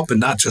come up, and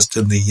not just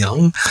in the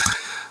young.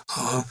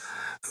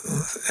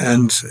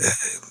 And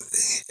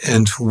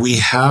we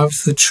have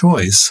the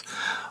choice,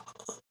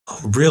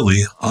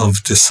 really,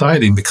 of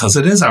deciding, because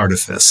it is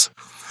artifice.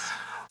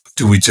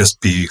 Do we just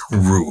be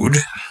rude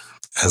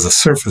as a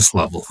surface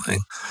level thing?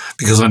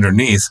 Because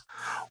underneath,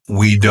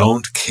 we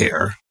don't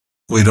care.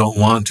 We don't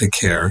want to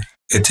care.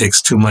 It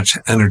takes too much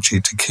energy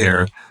to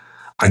care.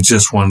 I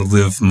just want to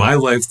live my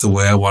life the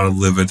way I want to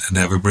live it, and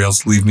everybody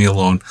else leave me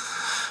alone.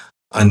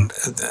 And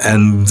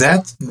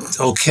that's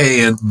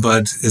okay,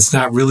 but it's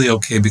not really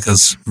okay,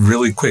 because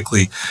really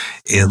quickly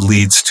it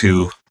leads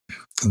to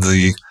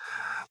the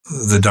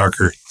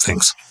darker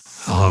things.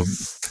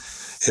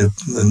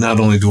 Not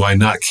only do I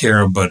not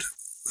care, but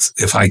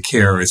if I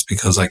care, it's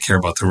because I care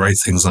about the right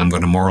things. I'm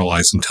going to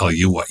moralize and tell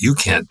you what you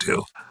can't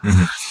do.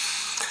 Mm-hmm.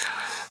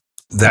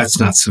 That's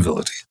not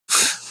civility.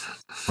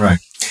 Right.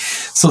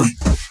 So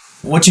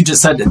what you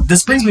just said,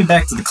 this brings me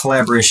back to the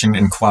collaboration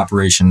and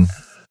cooperation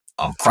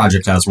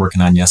project I was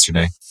working on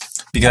yesterday.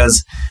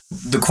 Because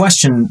the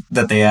question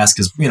that they ask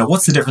is,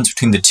 what's the difference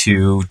between the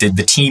two? Did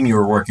the team you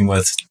were working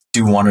with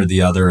do one or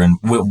the other? And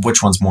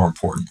which one's more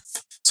important?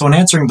 So in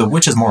answering the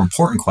which is more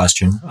important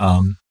question,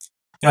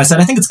 I said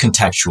I think it's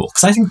contextual,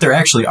 because I think there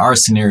actually are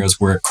scenarios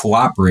where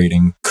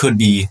cooperating could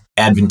be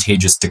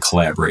advantageous to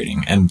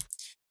collaborating. And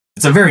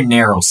it's a very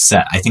narrow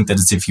set. I think that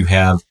it's if you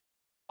have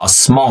a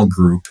small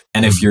group,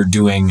 and if you're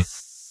doing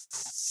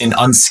an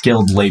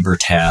unskilled labor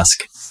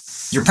task,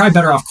 you're probably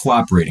better off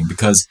cooperating,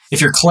 because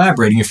if you're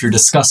collaborating, if you're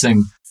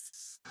discussing,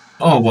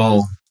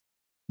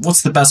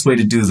 what's the best way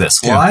to do this?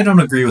 Well, I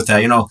don't agree with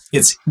that.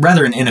 It's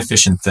rather an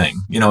inefficient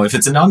thing. If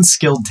it's an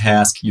unskilled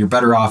task, you're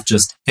better off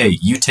just, hey,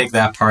 you take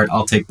that part,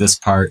 I'll take this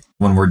part.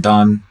 When we're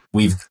done,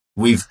 we've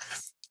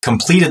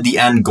completed the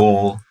end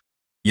goal,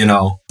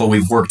 but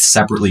we've worked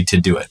separately to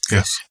do it.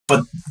 Yes.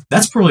 But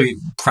that's probably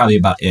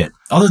about it.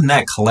 Other than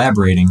that,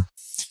 collaborating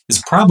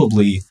is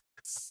probably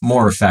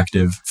more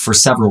effective for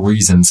several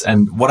reasons.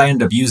 And what I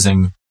ended up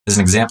using as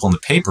an example in the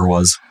paper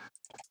was,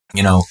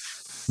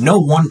 no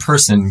one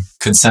person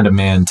could send a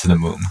man to the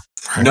moon.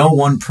 Right. No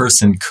one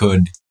person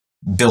could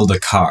build a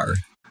car.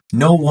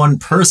 No one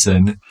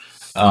person,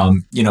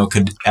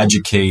 could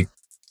educate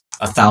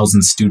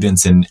 1,000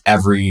 students in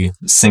every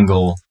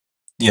single,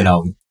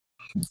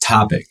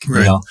 topic.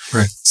 Right.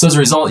 Right. So as a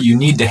result, you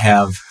need to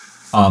have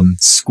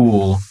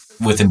school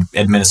with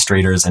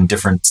administrators and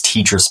different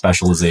teacher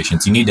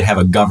specializations. You need to have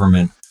a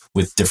government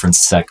with different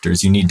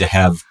sectors. You need to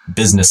have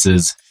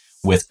businesses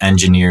with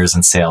engineers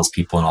and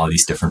salespeople and all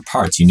these different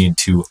parts. You need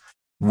to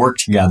work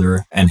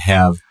together and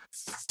have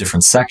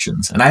different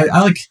sections. And I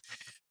like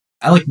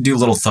to do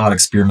little thought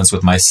experiments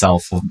with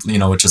myself,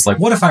 which is like,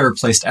 what if I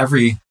replaced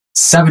every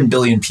 7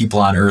 billion people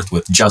on Earth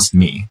with just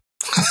me?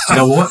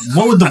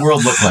 What would the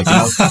world look like?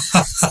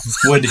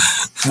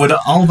 Would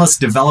all of us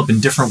develop in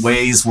different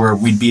ways where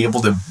we'd be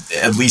able to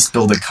at least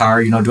build a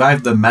car? Do I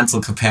have the mental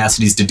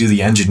capacities to do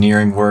the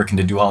engineering work and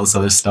to do all this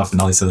other stuff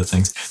and all these other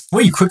things?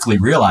 What you quickly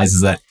realize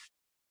is that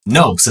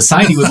no,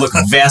 society would look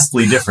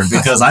vastly different,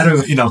 because I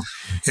don't,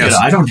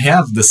 I don't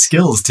have the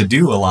skills to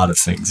do a lot of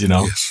things,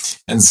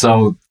 Yes.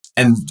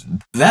 And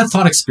that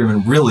thought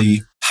experiment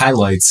really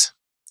highlights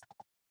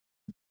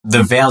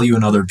the value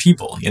in other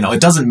people. It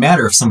doesn't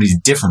matter if somebody's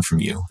different from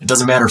you. It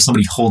doesn't matter if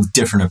somebody holds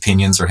different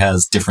opinions or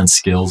has different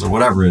skills or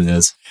whatever it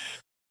is.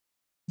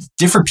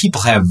 Different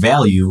people have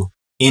value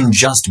in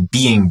just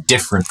being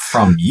different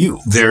from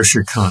you. There's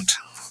your Kant.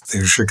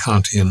 There's your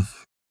Kantian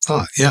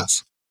thought,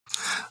 yes.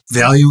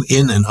 Value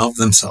in and of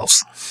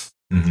themselves.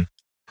 Mm-hmm.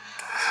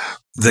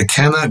 That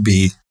cannot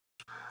be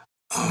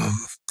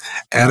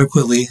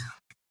adequately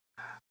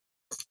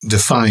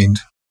defined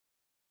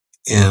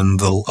in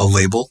a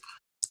label,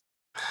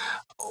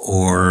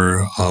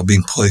 or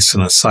being placed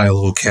in a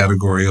silo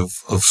category of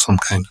some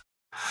kind,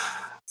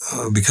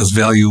 because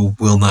value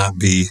will not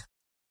be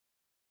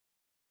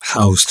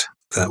housed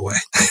that way.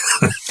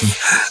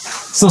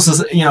 So,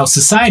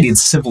 society and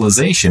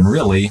civilization,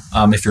 really,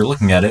 if you're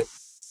looking at it,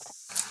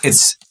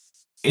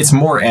 it's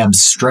more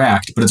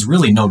abstract, but it's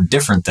really no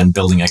different than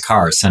building a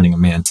car or sending a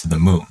man to the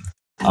moon.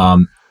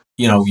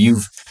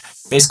 You've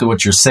basically,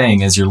 what you're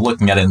saying is you're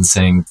looking at it and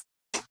saying,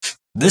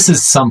 this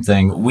is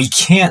something, we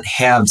can't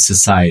have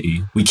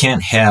society, we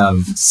can't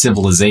have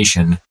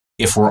civilization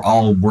if we're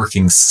all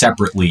working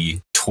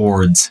separately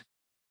towards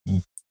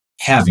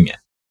having it.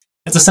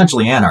 It's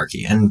essentially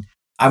anarchy. And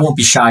I won't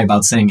be shy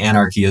about saying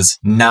anarchy is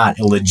not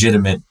a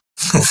legitimate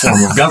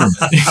form of government.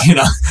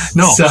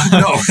 No,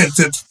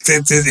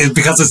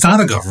 because it's not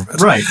a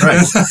government. Right.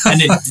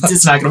 And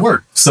it's not going to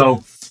work.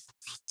 So,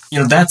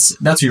 that's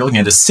what you're looking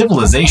at.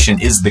 Civilization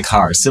is the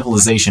car.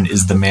 Civilization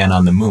is the man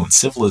on the moon.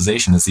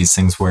 Civilization is these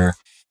things where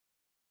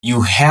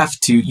you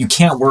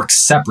can't work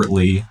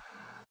separately.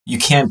 You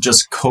can't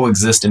just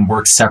coexist and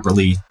work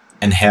separately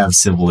and have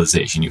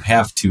civilization. You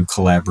have to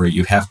collaborate.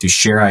 You have to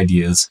share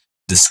ideas,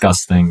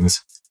 discuss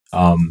things,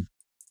 and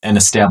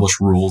establish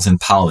rules in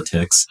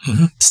politics,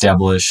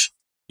 establish,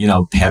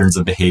 patterns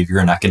of behavior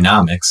in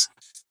economics,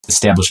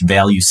 establish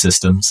value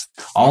systems.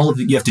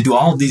 You have to do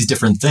all of these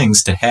different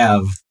things to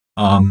have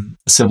a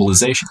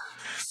civilization.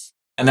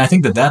 And I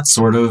think that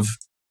sort of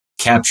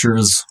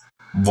captures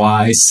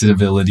why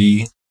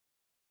civility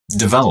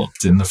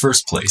developed in the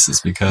first place,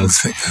 is because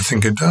I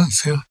think it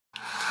does, yeah.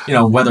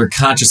 Whether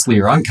consciously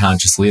or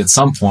unconsciously, at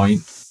some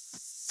point,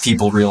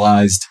 people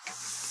realized,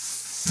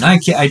 I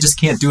just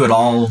can't do it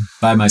all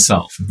by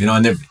myself.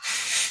 And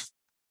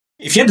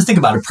if you had to think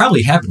about it,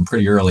 probably happened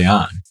pretty early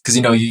on, because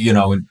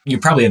you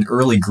probably had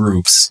early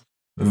groups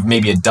of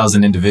maybe a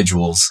dozen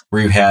individuals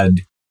where you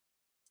had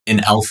an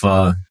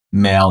alpha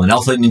male, an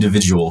alpha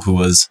individual who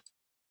was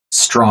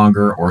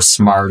stronger or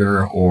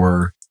smarter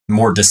or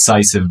more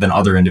decisive than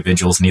other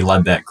individuals, and he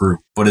led that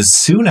group. But as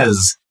soon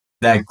as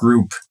that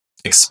group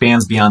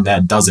expands beyond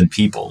that dozen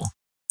people,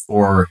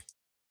 or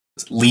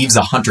leaves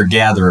a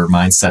hunter-gatherer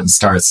mindset and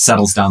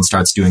settles down,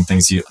 starts doing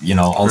things,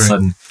 all of a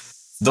sudden,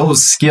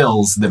 those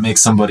skills that make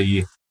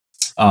somebody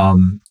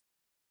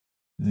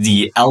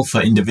the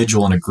alpha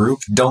individual in a group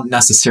don't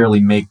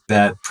necessarily make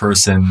that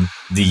person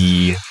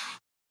the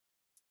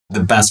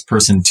best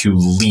person to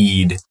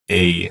lead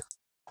a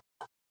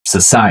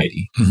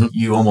society.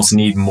 You almost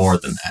need more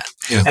than that.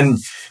 Yeah. And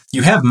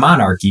you have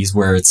monarchies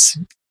where it's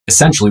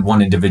essentially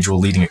one individual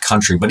leading a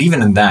country, but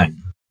even in that,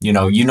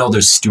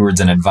 there's stewards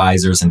and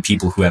advisors and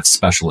people who have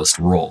specialist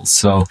roles.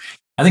 So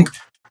I think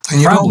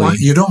you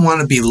don't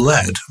want to be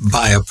led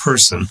by a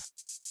person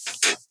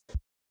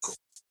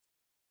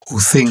who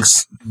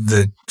thinks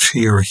that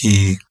she or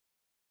he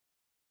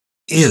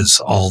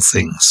is all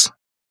things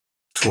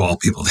to all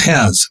people,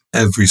 has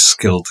every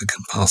skill that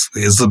can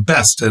possibly, is the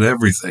best at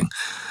everything.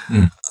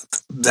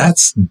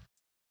 That's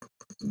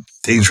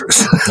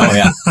dangerous.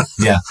 Oh,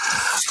 yeah.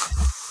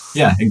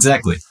 Yeah,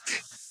 exactly.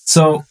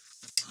 So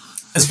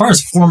as far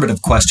as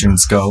formative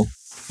questions go,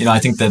 I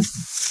think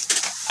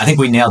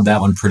we nailed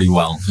that one pretty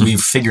well.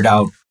 We've figured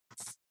out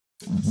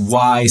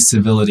why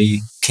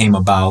civility came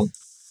about.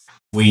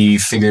 We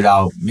figured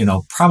out,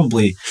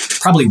 probably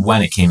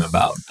when it came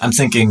about. I'm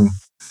thinking,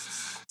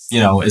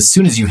 as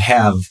soon as you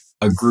have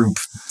a group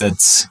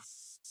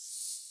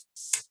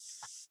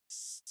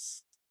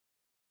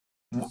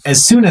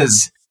as soon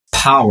as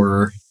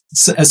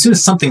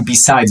something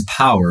besides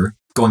power,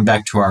 going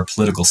back to our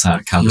political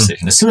side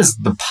conversation, as soon as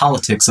the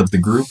politics of the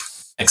group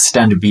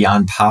extend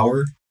beyond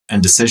power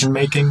and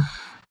decision-making,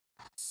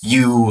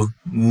 you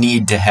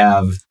need to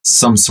have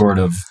some sort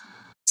of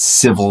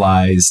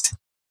civilized,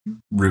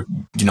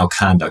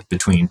 conduct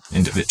between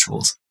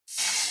individuals.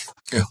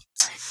 Yeah.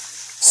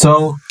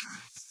 So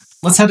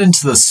let's head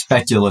into the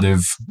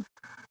speculative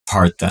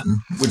part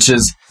then, which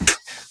is,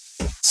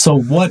 so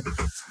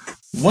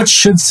what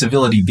should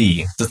civility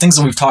be? The things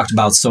that we've talked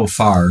about so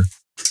far,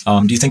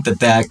 do you think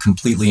that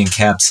completely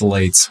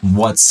encapsulates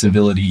what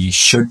civility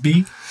should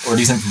be? Or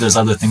do you think that there's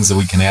other things that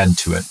we can add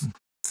to it?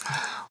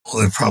 Well,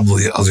 there are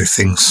probably other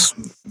things.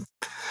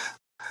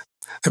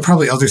 There are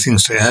probably other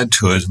things to add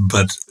to it,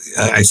 but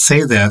I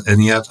say that,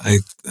 and yet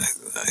I'm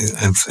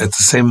at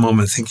the same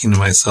moment thinking to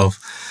myself,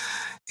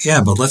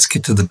 yeah, but let's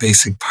get to the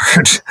basic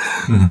part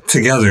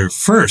together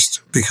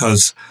first,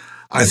 because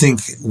I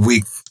think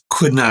we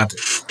could not,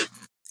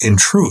 in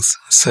truth,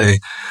 say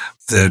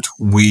that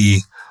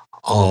we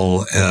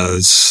all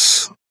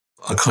as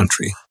a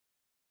country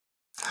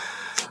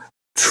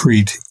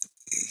treat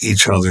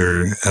each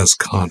other as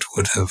Kant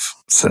would have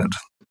said,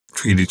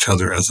 treat each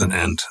other as an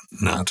end,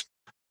 not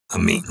a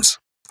means.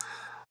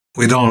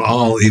 We don't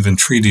all even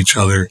treat each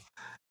other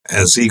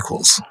as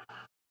equals.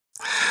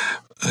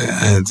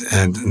 And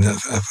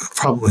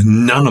probably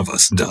none of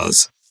us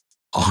does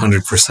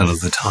 100%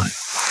 of the time.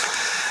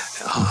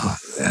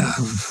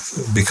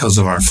 Because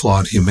of our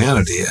flawed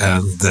humanity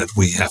that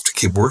we have to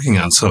keep working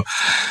on. So,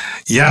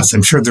 yes,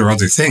 I'm sure there are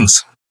other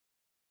things.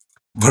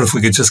 But if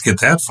we could just get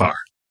that far,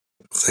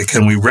 say,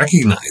 can we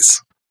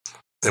recognize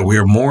that we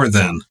are more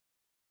than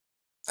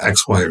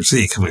X, Y, or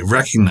Z? Can we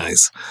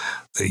recognize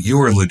that you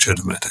are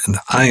legitimate and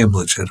I am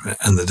legitimate,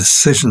 and the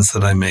decisions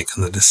that I make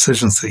and the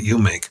decisions that you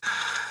make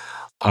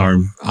are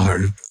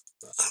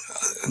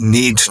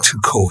need to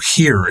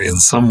cohere in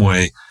some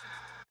way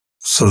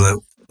so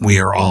that we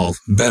are all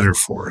better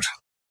for it.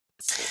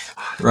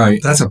 Right.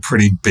 That's a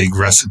pretty big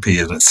recipe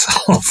in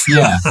itself.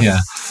 Yeah.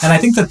 And I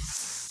think that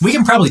we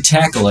can probably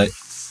tackle it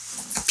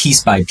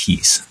piece by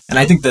piece. And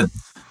I think that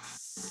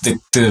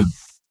the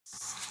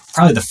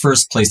probably the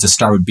first place to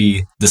start would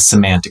be the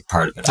semantic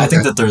part of it. Okay. I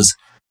think that there's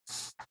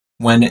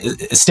when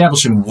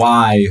establishing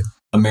why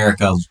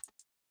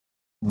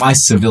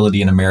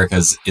civility in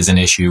America is an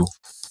issue,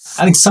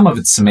 I think some of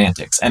it's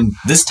semantics, and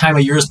this time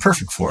of year is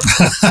perfect for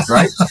it,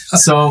 right?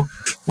 So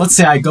let's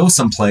say I go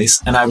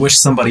someplace and I wish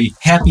somebody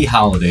happy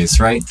holidays,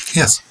 right?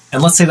 Yes.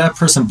 And let's say that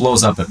person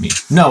blows up at me.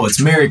 No,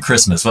 it's Merry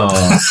Christmas. Well,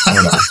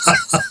 whatever.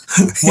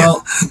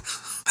 Well,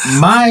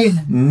 my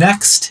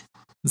next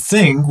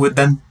thing would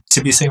then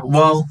to be saying,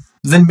 well,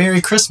 then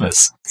Merry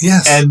Christmas.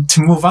 Yes. And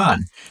to move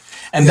on.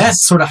 And that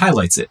sort of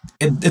highlights it.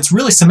 It's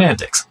really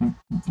semantics.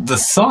 The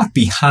thought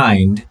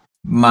behind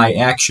my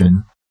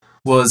action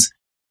was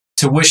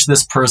to wish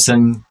this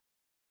person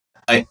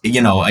a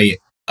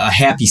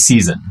happy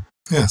season.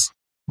 Yes.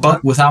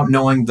 But without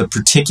knowing the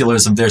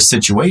particulars of their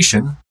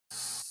situation,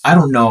 I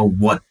don't know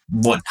what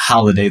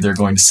holiday they're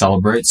going to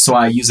celebrate, so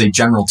I use a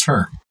general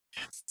term.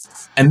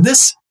 And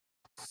this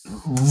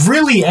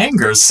really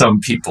angers some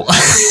people,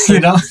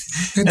 It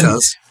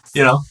does.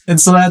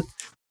 And so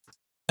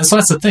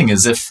that's the thing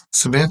is if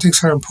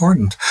semantics are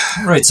important.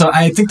 Right. So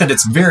I think that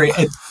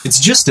it's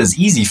just as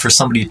easy for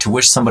somebody to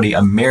wish somebody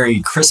a Merry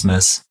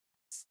Christmas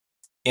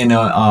in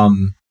a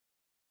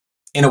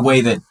way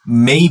that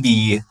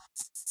maybe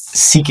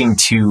seeking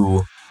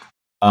to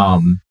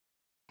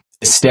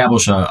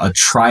establish a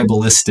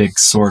tribalistic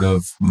sort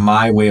of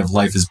my way of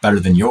life is better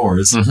than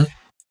yours.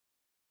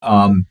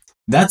 Mm-hmm.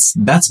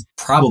 That's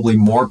probably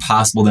more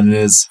possible than it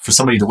is for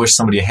somebody to wish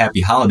somebody a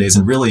happy holidays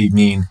and really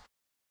mean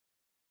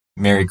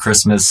Merry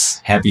Christmas,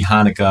 Happy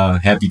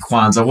Hanukkah, Happy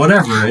Kwanzaa,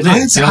 whatever it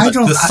is.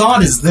 The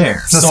thought is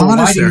there.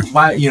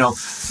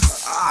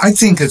 I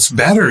think it's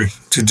better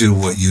to do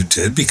what you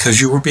did because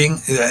you were being,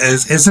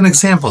 as an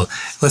example,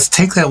 let's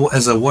take that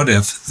as a what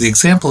if. The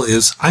example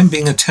is I'm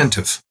being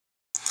attentive.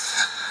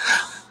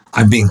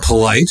 I'm being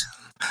polite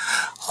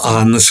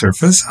on the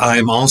surface.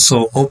 I'm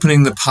also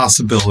opening the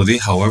possibility,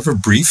 however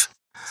brief,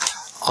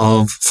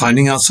 of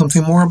finding out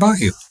something more about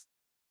you.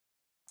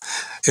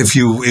 If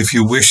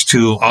you wish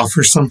to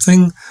offer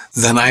something,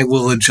 then I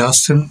will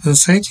adjust and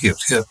say to you,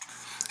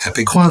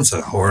 Happy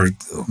Kwanzaa, or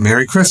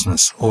Merry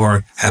Christmas,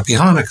 or Happy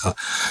Hanukkah.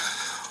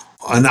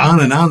 And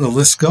on the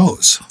list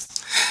goes.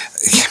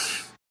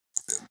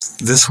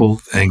 This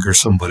will anger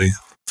somebody.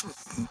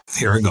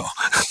 Here I go.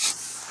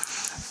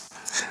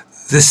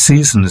 This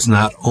season is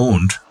not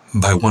owned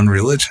by one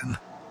religion.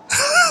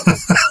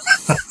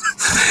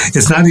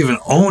 It's not even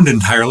owned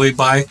entirely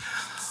by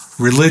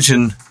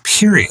religion,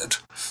 period.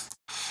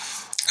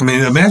 I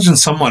mean, imagine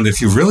someone, if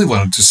you really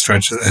wanted to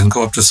stretch it and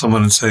go up to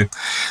someone and say,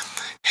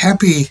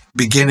 happy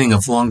beginning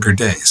of longer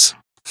days.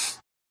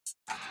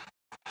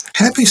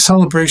 Happy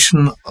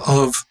celebration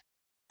of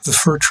the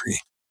fir tree.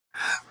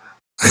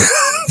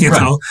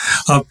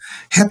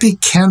 Happy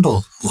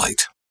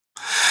candlelight.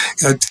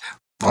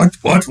 What?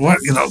 But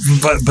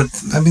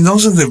I mean,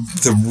 those are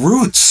the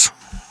roots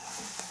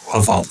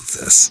of all of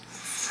this.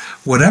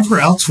 Whatever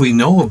else we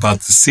know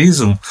about the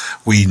season,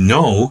 we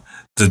know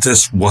that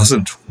this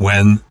wasn't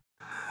when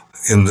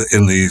in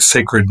the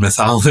sacred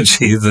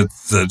mythology that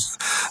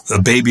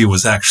the baby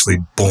was actually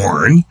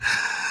born.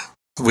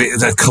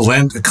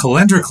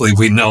 Calendrically,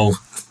 we know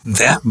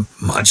that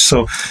much.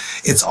 So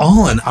it's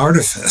all an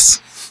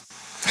artifice.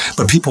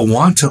 But people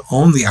want to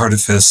own the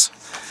artifice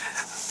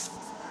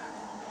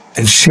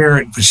and share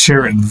it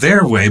in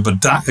their way,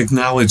 but not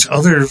acknowledge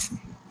other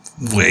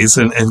ways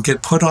and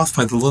get put off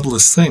by the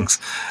littlest things.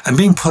 And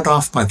being put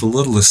off by the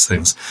littlest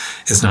things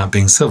is not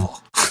being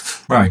civil.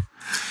 Right.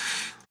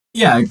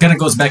 Yeah, it kind of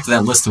goes back to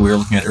that list that we were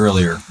looking at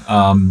earlier.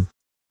 Are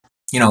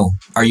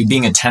you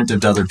being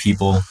attentive to other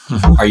people?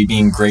 Mm-hmm. Are you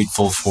being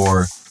grateful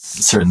for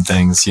certain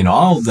things?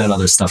 All of that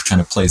other stuff kind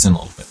of plays in a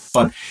little bit.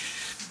 But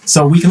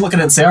so we can look at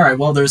it and say, all right,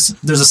 well, there's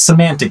a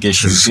semantic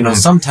issue.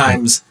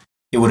 Sometimes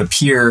it would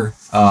appear,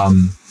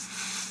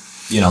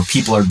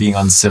 people are being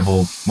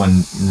uncivil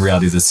when in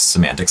reality this is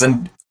semantics.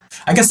 And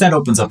I guess that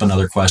opens up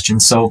another question.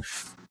 So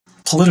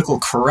political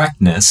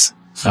correctness.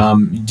 How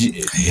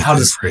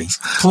does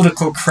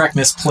political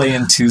correctness play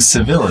into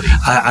civility?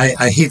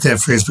 I hate that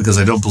phrase because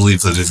I don't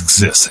believe that it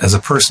exists. As a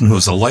person who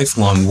is a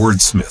lifelong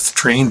wordsmith,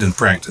 trained and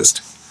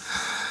practiced,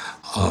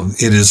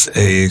 it is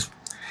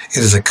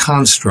a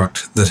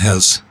construct that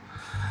has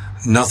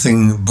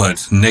nothing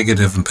but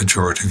negative and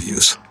pejorative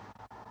use.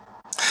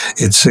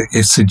 It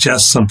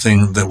suggests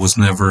something that was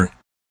never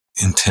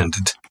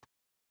intended.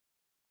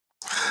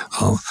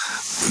 What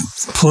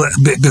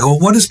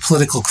does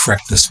political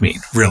correctness mean,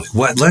 really?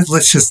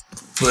 Let's just.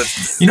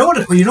 You know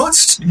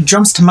what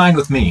jumps to mind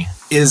with me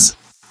is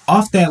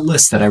off that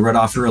list that I read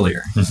off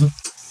earlier.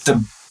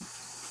 Mm-hmm.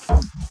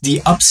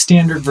 The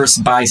upstander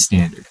versus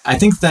bystander. I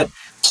think that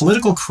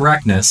political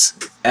correctness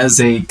as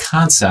a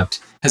concept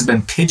has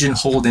been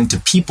pigeonholed into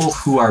people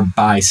who are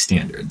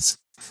bystanders.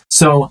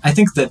 So I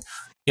think that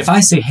if I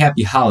say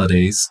happy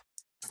holidays,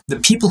 the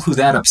people who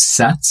that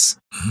upsets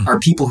are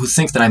people who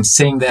think that I'm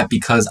saying that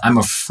because I'm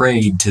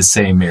afraid to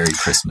say Merry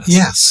Christmas.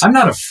 Yes. I'm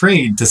not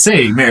afraid to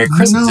say Merry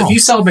Christmas. No. If you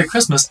celebrate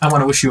Christmas, I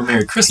want to wish you a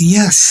Merry Christmas.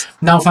 Yes.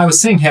 Now, if I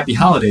was saying Happy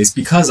Holidays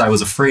because I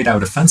was afraid I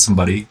would offend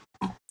somebody,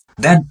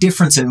 that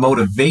difference in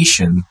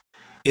motivation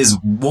is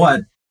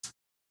what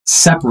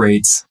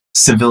separates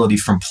civility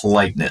from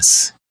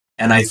politeness.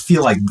 And I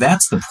feel like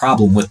that's the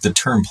problem with the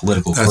term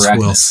political correctness. That's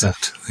well said.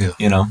 Yeah.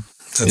 You know,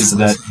 is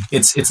that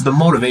it's the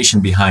motivation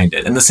behind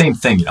it. And the same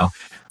thing, you know,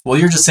 well,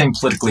 you're just saying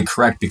politically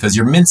correct because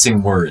you're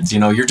mincing words. You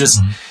know, you're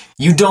just,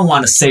 you don't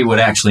want to say what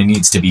actually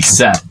needs to be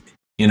said.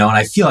 You know, and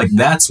I feel like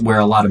that's where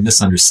a lot of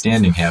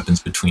misunderstanding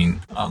happens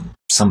between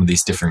some of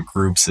these different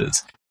groups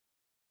is,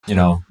 you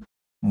know,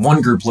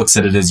 one group looks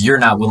at it as you're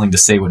not willing to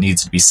say what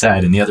needs to be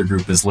said. And the other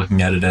group is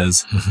looking at it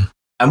as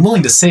I'm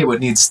willing to say what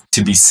needs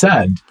to be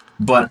said,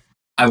 but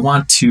I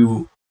want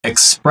to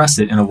express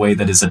it in a way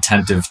that is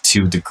attentive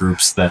to the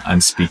groups that I'm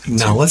speaking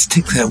to. Now, let's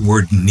take that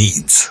word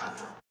needs.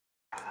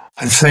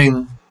 I'm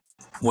saying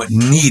what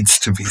needs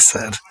to be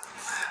said.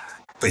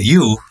 But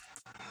you,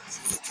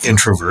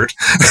 introvert,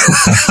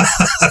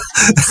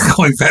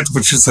 going back to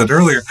what you said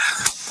earlier,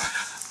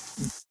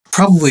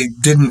 probably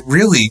didn't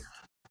really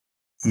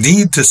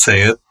need to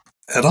say it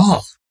at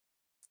all.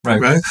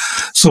 Right.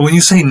 So when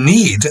you say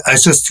need, I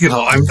just, you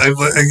know,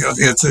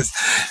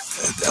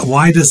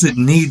 why does it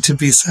need to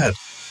be said?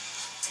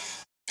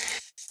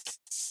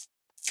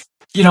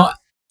 You know,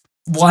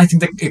 well, I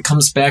think that it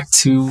comes back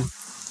to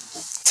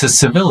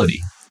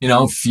civility. You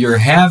know, if you're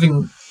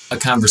having a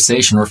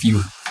conversation, or if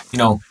you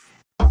know,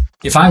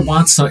 if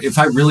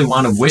I really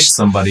want to wish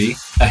somebody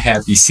a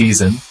happy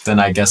season, then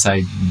I guess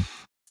I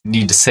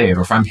need to say it.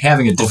 Or if I'm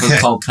having a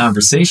difficult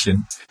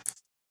conversation,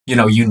 you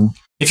know,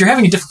 if you're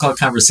having a difficult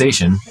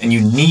conversation and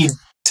you need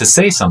to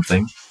say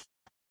something,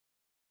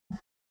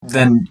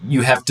 then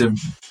you have to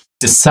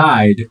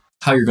decide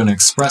how you're going to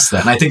express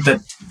that. And I think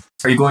that,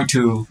 are you going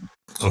to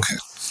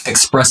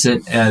express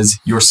it as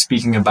you're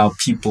speaking about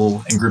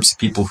people and groups of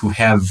people who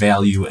have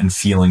value and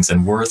feelings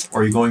and worth,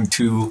 or are you going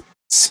to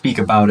speak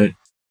about it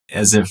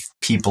as if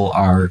people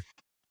are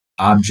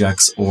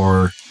objects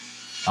or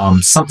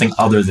something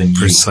other than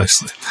you?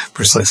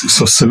 Precisely.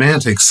 So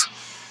semantics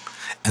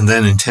and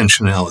then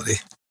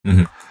intentionality.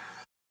 Mm-hmm.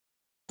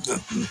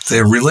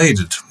 They're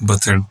related,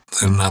 but they're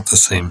not the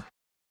same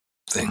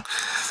thing.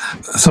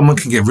 Someone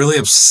can get really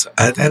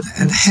upset,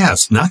 and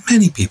has, not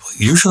many people.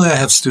 Usually I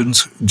have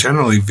students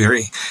generally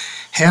very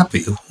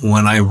happy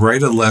when I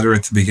write a letter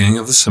at the beginning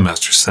of the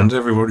semester, send to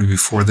everybody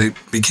before they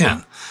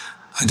begin.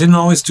 I didn't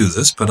always do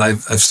this, but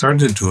I've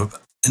started to do it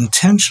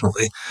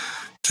intentionally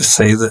to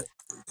say that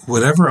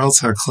whatever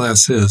else our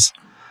class is,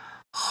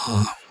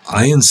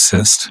 I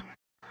insist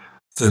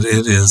that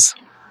it is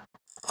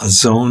a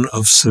zone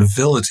of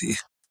civility,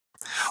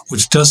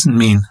 which doesn't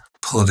mean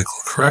political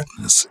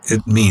correctness.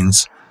 It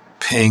means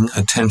paying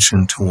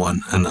attention to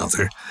one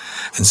another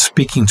and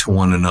speaking to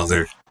one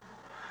another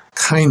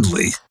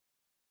kindly,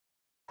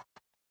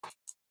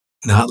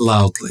 not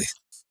loudly,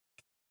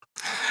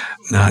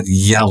 not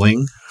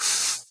yelling.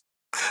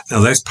 Now,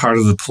 that's part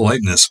of the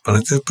politeness,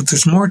 but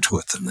there's more to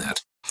it than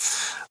that.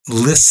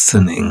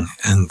 Listening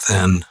and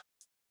then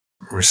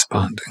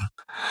responding.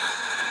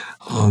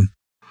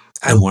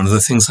 And one of the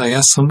things I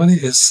ask somebody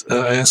is,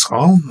 I ask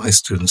all my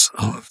students,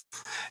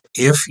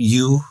 if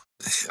you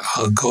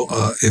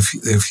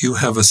if you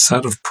have a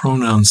set of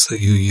pronouns that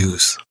you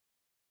use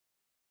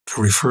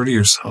to refer to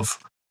yourself,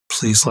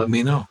 please let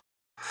me know.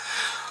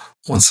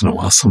 Once in a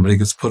while, somebody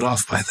gets put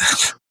off by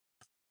that.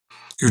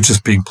 You're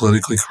just being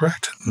politically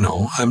correct.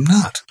 No, I'm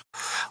not.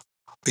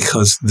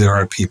 Because there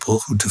are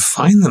people who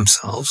define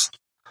themselves.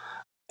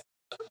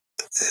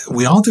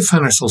 We all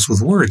define ourselves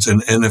with words.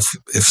 And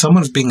if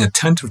someone is being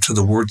attentive to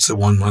the words that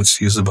one wants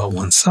to use about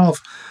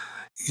oneself,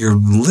 you're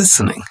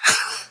listening.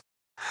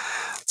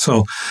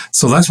 So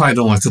that's why I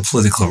don't like the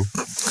political.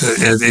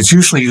 It's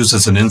usually used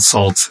as an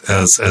insult,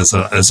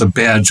 as a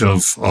badge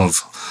of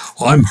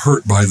well, I'm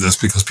hurt by this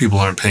because people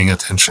aren't paying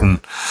attention,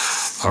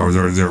 or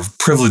they're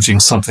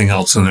privileging something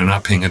else and they're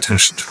not paying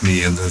attention to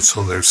me, and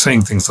so they're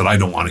saying things that I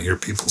don't want to hear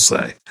people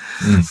say,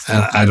 and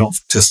I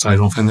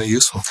don't find that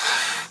useful.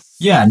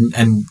 Yeah,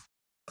 and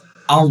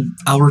I'll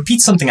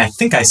repeat something I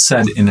think I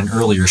said in an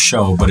earlier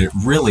show, but it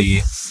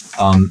really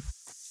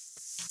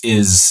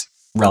is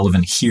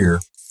relevant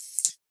here.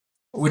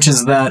 Which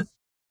is that,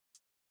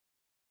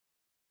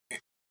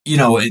 you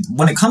know,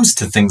 when it comes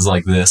to things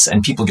like this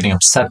and people getting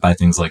upset by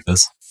things like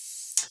this,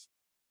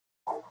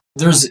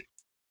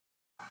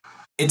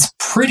 it's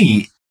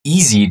pretty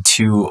easy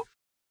to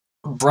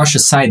brush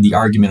aside the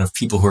argument of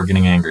people who are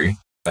getting angry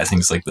by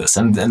things like this.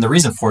 And the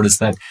reason for it is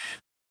that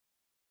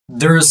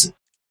there's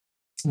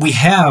a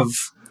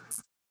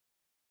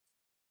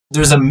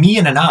me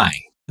and an I.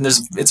 And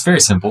it's very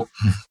simple.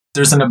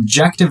 There's an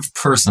objective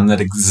person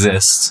that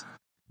exists,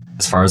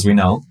 as far as we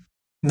know,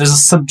 and there's a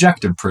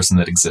subjective person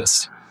that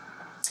exists.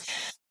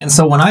 And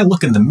so when I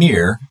look in the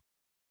mirror,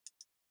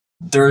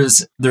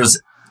 there's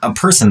a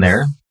person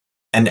there,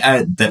 and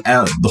that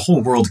the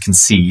whole world can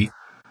see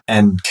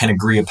and can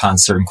agree upon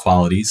certain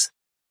qualities.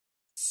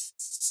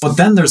 But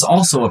then there's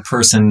also a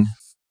person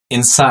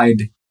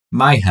inside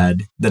my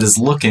head that is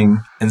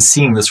looking and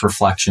seeing this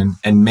reflection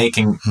and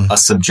making a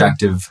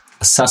subjective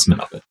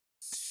assessment of it.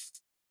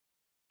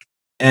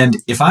 And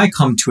if I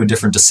come to a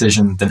different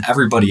decision than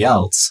everybody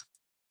else,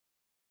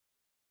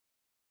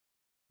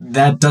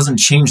 that doesn't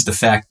change the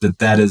fact that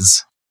that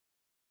is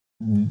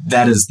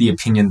the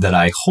opinion that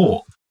I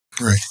hold.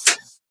 Right.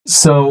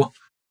 So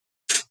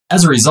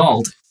as a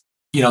result,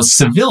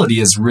 civility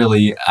is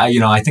really,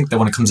 I think that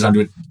when it comes down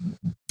to it,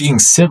 being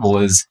civil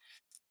is,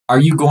 are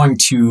you going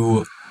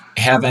to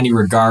have any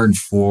regard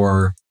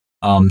for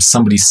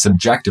somebody's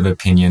subjective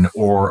opinion,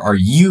 or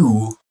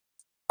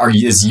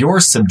is your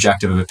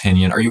subjective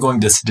opinion, are you going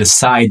to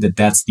decide that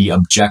that's the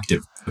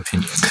objective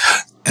opinion?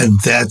 And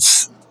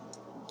that's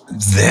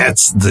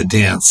the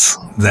dance.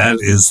 That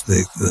is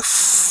the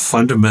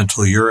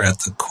fundamental, you're at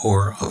the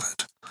core of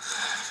it.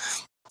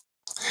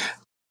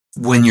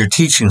 When you're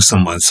teaching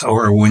someone,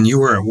 or when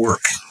you are at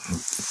work,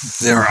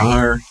 there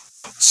are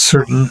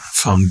certain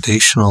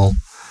foundational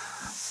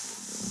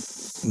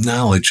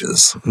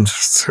knowledges and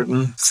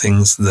certain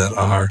things that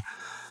are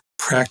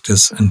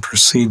practice and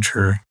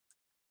procedure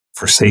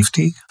for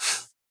safety,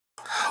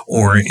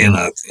 or in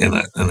a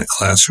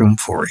classroom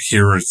for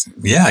you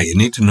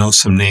need to know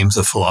some names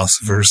of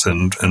philosophers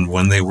and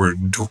when they were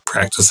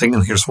practicing,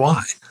 and here's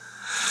why.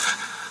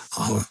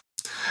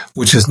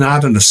 Which is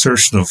not an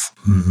assertion of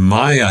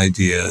my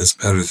idea is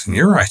better than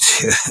your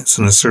idea. It's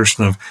an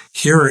assertion of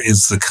here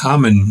is the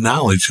common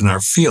knowledge in our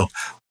field.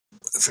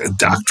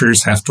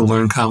 Doctors have to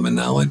learn common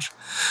knowledge.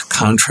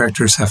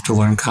 Contractors have to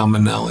learn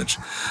common knowledge.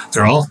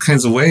 There are all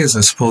kinds of ways,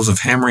 I suppose, of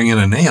hammering in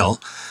a nail,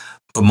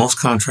 but most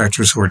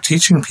contractors who are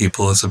teaching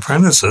people as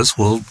apprentices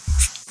will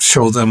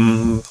show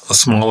them a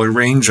smaller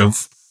range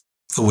of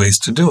the ways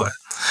to do it.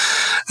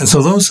 And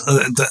so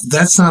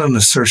that's not an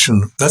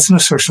assertion. That's an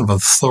assertion of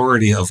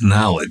authority of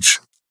knowledge,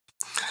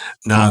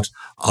 not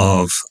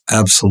of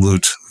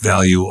absolute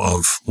value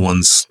of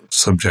one's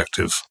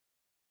subjective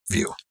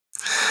view.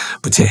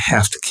 But you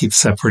have to keep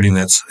separating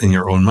that in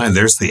your own mind.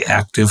 There's the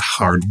active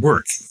hard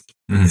work.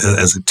 Mm-hmm.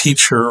 As a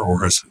teacher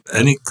or as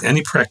any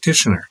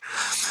practitioner.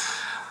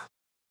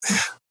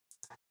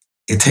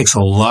 It takes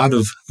a lot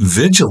of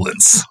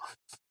vigilance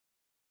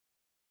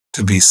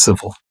to be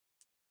civil.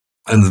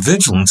 And the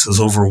vigilance is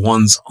over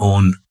one's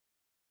own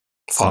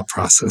thought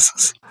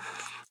processes.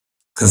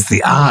 Because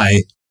the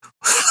I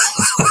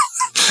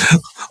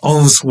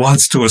always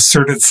wants to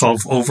assert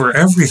itself over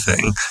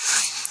everything.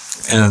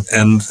 And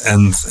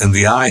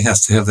the I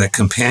has to have that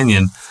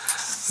companion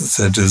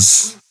that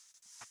is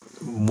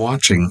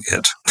watching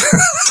it.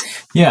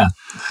 Yeah.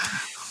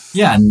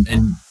 Yeah.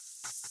 And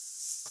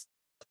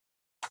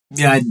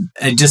yeah,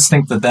 I just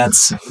think that,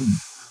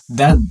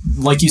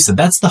 like you said,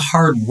 that's the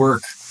hard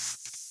work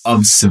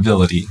of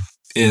civility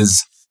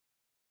is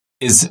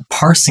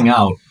parsing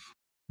out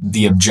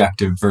the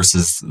objective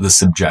versus the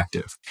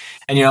subjective.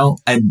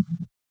 And,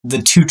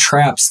 the two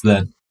traps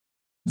that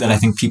I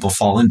think people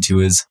fall into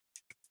is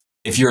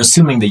if you're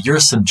assuming that your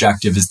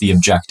subjective is the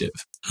objective.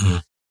 Mm-hmm.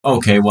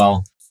 Okay,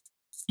 well,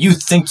 you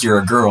think you're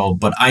a girl,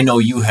 but I know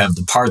you have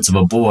the parts of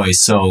a boy,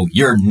 so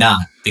you're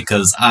not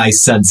because I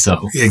said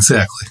so.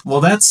 Exactly.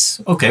 Well,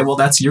 that's okay. Well,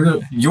 that's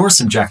your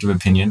subjective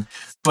opinion,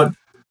 but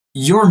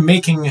you're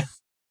making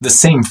the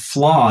same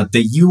flaw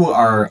that you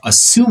are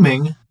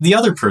assuming the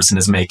other person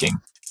is making.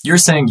 You're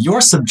saying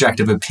your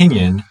subjective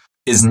opinion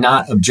is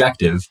not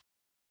objective.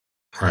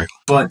 Right.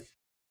 But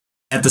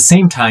at the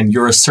same time,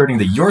 you're asserting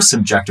that your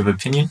subjective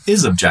opinion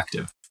is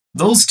objective.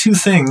 Those two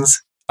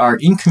things are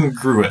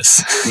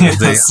incongruous. They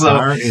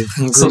are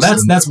incongruous. So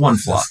that's one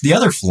flaw. The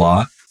other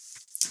flaw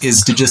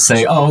is to just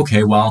say, oh,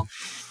 okay, well,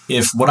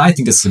 if what I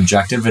think is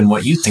subjective and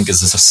what you think is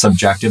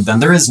subjective, then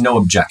there is no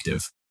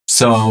objective.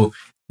 So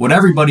what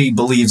everybody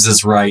believes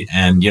is right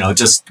and,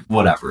 just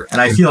whatever. And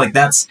I feel like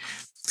that's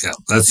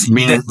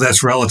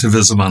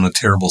relativism on a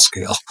terrible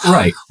scale.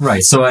 Right.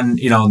 So, and,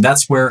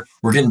 that's where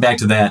we're getting back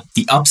to that,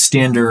 the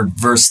upstander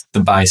versus the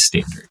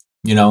bystander,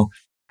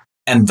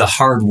 and the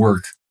hard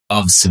work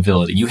of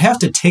civility. You have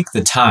to take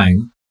the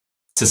time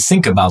to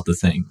think about the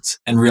things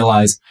and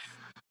realize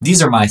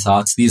these are my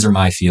thoughts. These are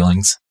my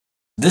feelings.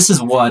 This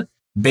is what,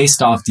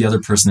 based off the other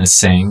person is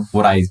saying,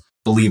 what I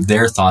believe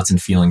their thoughts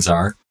and feelings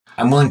are.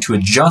 I'm willing to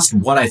adjust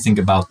what I think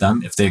about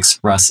them if they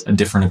express a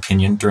different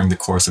opinion during the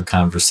course of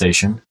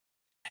conversation.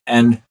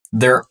 And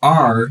there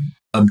are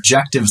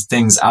objective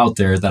things out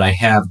there that I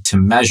have to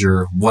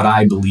measure what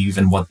I believe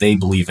and what they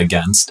believe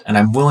against. And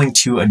I'm willing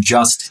to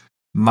adjust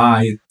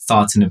my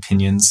thoughts and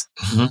opinions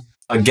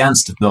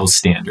against those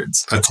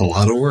standards. That's a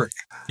lot of work.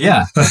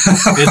 Yeah.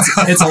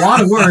 It's a lot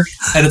of work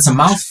and it's a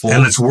mouthful.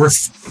 And it's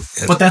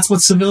worth it. But that's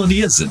what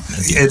civility is.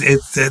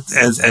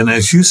 And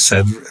as you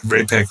said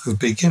right back at the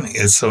beginning,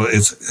 it's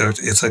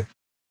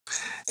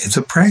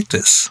a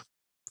practice.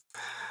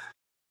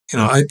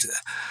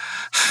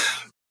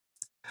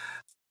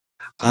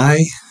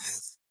 I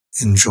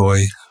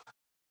enjoy,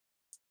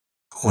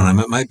 when I'm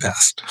at my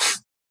best,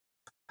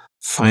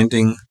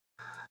 finding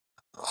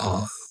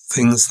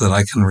things that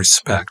I can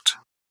respect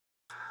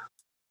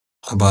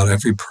about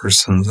every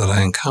person that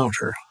I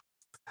encounter.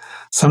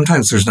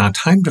 Sometimes there's not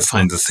time to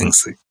find the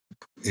things that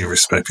you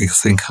respect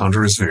because the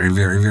encounter is very,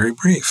 very, very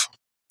brief.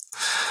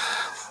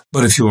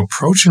 But if you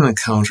approach an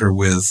encounter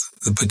with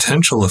the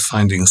potential of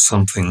finding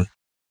something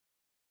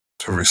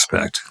to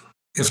respect,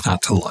 if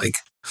not to like,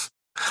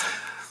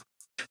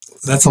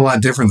 That's a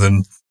lot different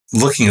than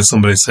looking at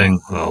somebody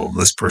saying, "Oh,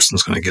 this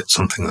person's going to get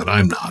something that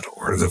I'm not,"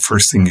 or the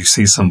first thing you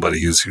see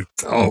somebody is,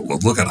 "Oh, well,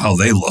 look at how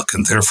they look,"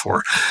 and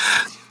therefore,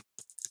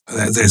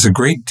 there's a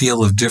great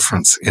deal of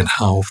difference in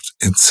how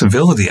in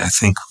civility. I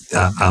think,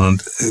 in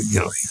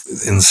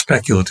the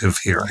speculative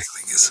here, I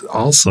think is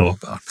also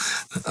about.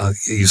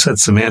 You said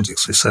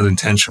semantics, we said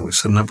intention, we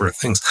said a number of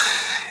things.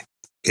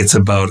 It's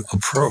about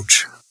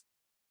approach.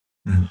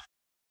 Mm-hmm.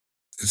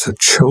 It's a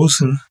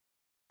chosen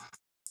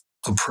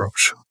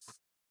approach.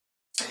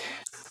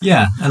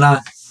 Yeah, and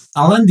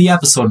I'll end the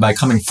episode by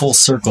coming full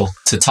circle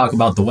to talk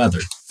about the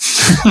weather.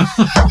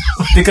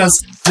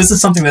 Because this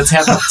is something that's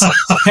happened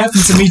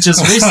to me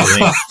just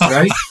recently,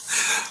 right?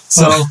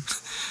 So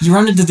you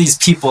run into these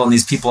people, and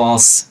these people all,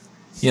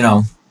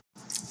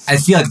 I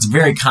feel like it's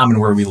very common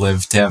where we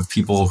live to have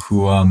people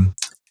who,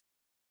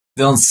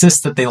 they'll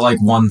insist that they like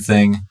one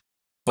thing,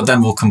 but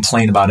then will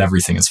complain about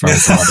everything as far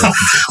as the weather.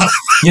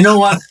 You know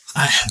what?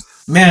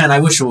 Man, I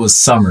wish it was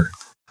summer.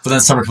 But then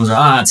summer comes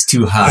around, it's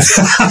too hot.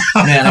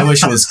 Man, I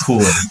wish it was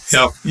cooler.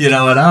 Yep.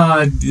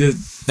 And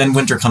then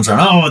winter comes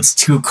around, it's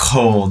too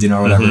cold,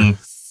 or whatever.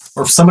 Mm-hmm.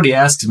 Or if somebody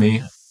asked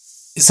me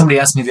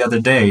the other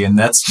day, and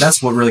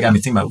that's what really got me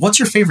thinking about, what's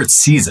your favorite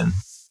season?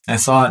 And I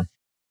thought,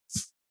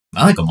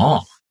 I like them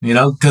all,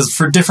 because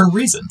for different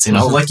reasons,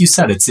 mm-hmm. Like you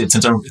said, it's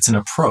an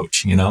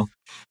approach,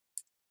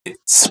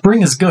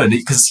 Spring is good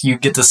because you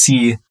get to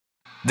see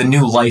the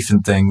new life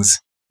and things,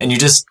 and you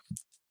just,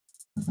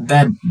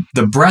 the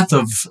breath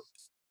of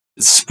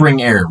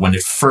spring air when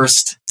it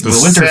the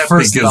winter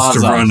first begins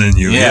to run in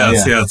you.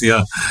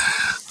 Yeah.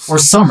 Or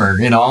summer,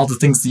 all the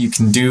things that you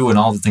can do and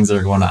all the things that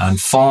are going on.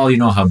 Fall,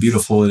 how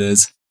beautiful it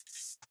is.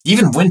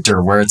 Even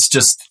winter, where it's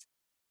there's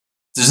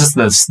just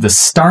the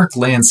stark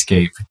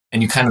landscape,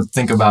 and you kind of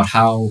think about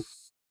how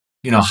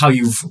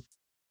you've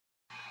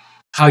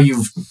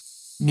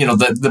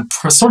the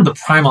sort of the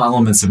primal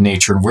elements of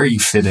nature and where you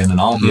fit in and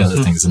all the other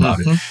things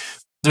about it.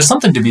 There's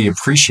something to be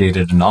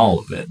appreciated in all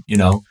of it,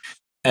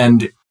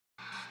 and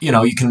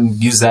you can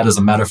use that as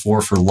a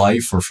metaphor for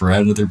life or for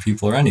other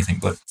people or anything.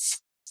 But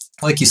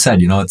like you said,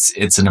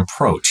 it's an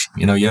approach.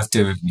 You have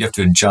to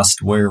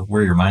adjust where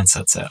your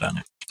mindset's at on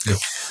it. Yep.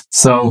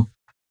 So,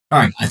 all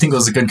right, I think it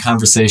was a good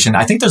conversation.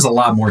 I think there's a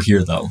lot more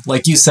here, though.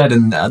 Like you said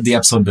in the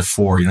episode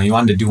before, you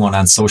wanted to do one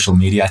on social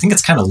media. I think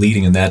it's kind of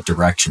leading in that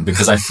direction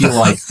because I feel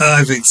like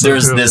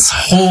there's this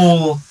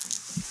whole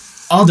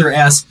other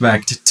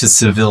aspect to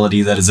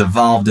civility that has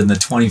evolved in the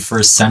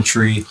 21st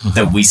century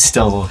that we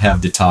still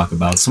have to talk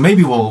about. So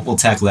maybe we'll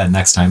tackle that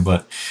next time.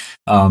 But,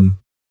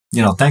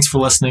 thanks for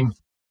listening.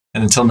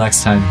 And until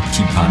next time,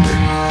 keep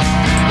pondering.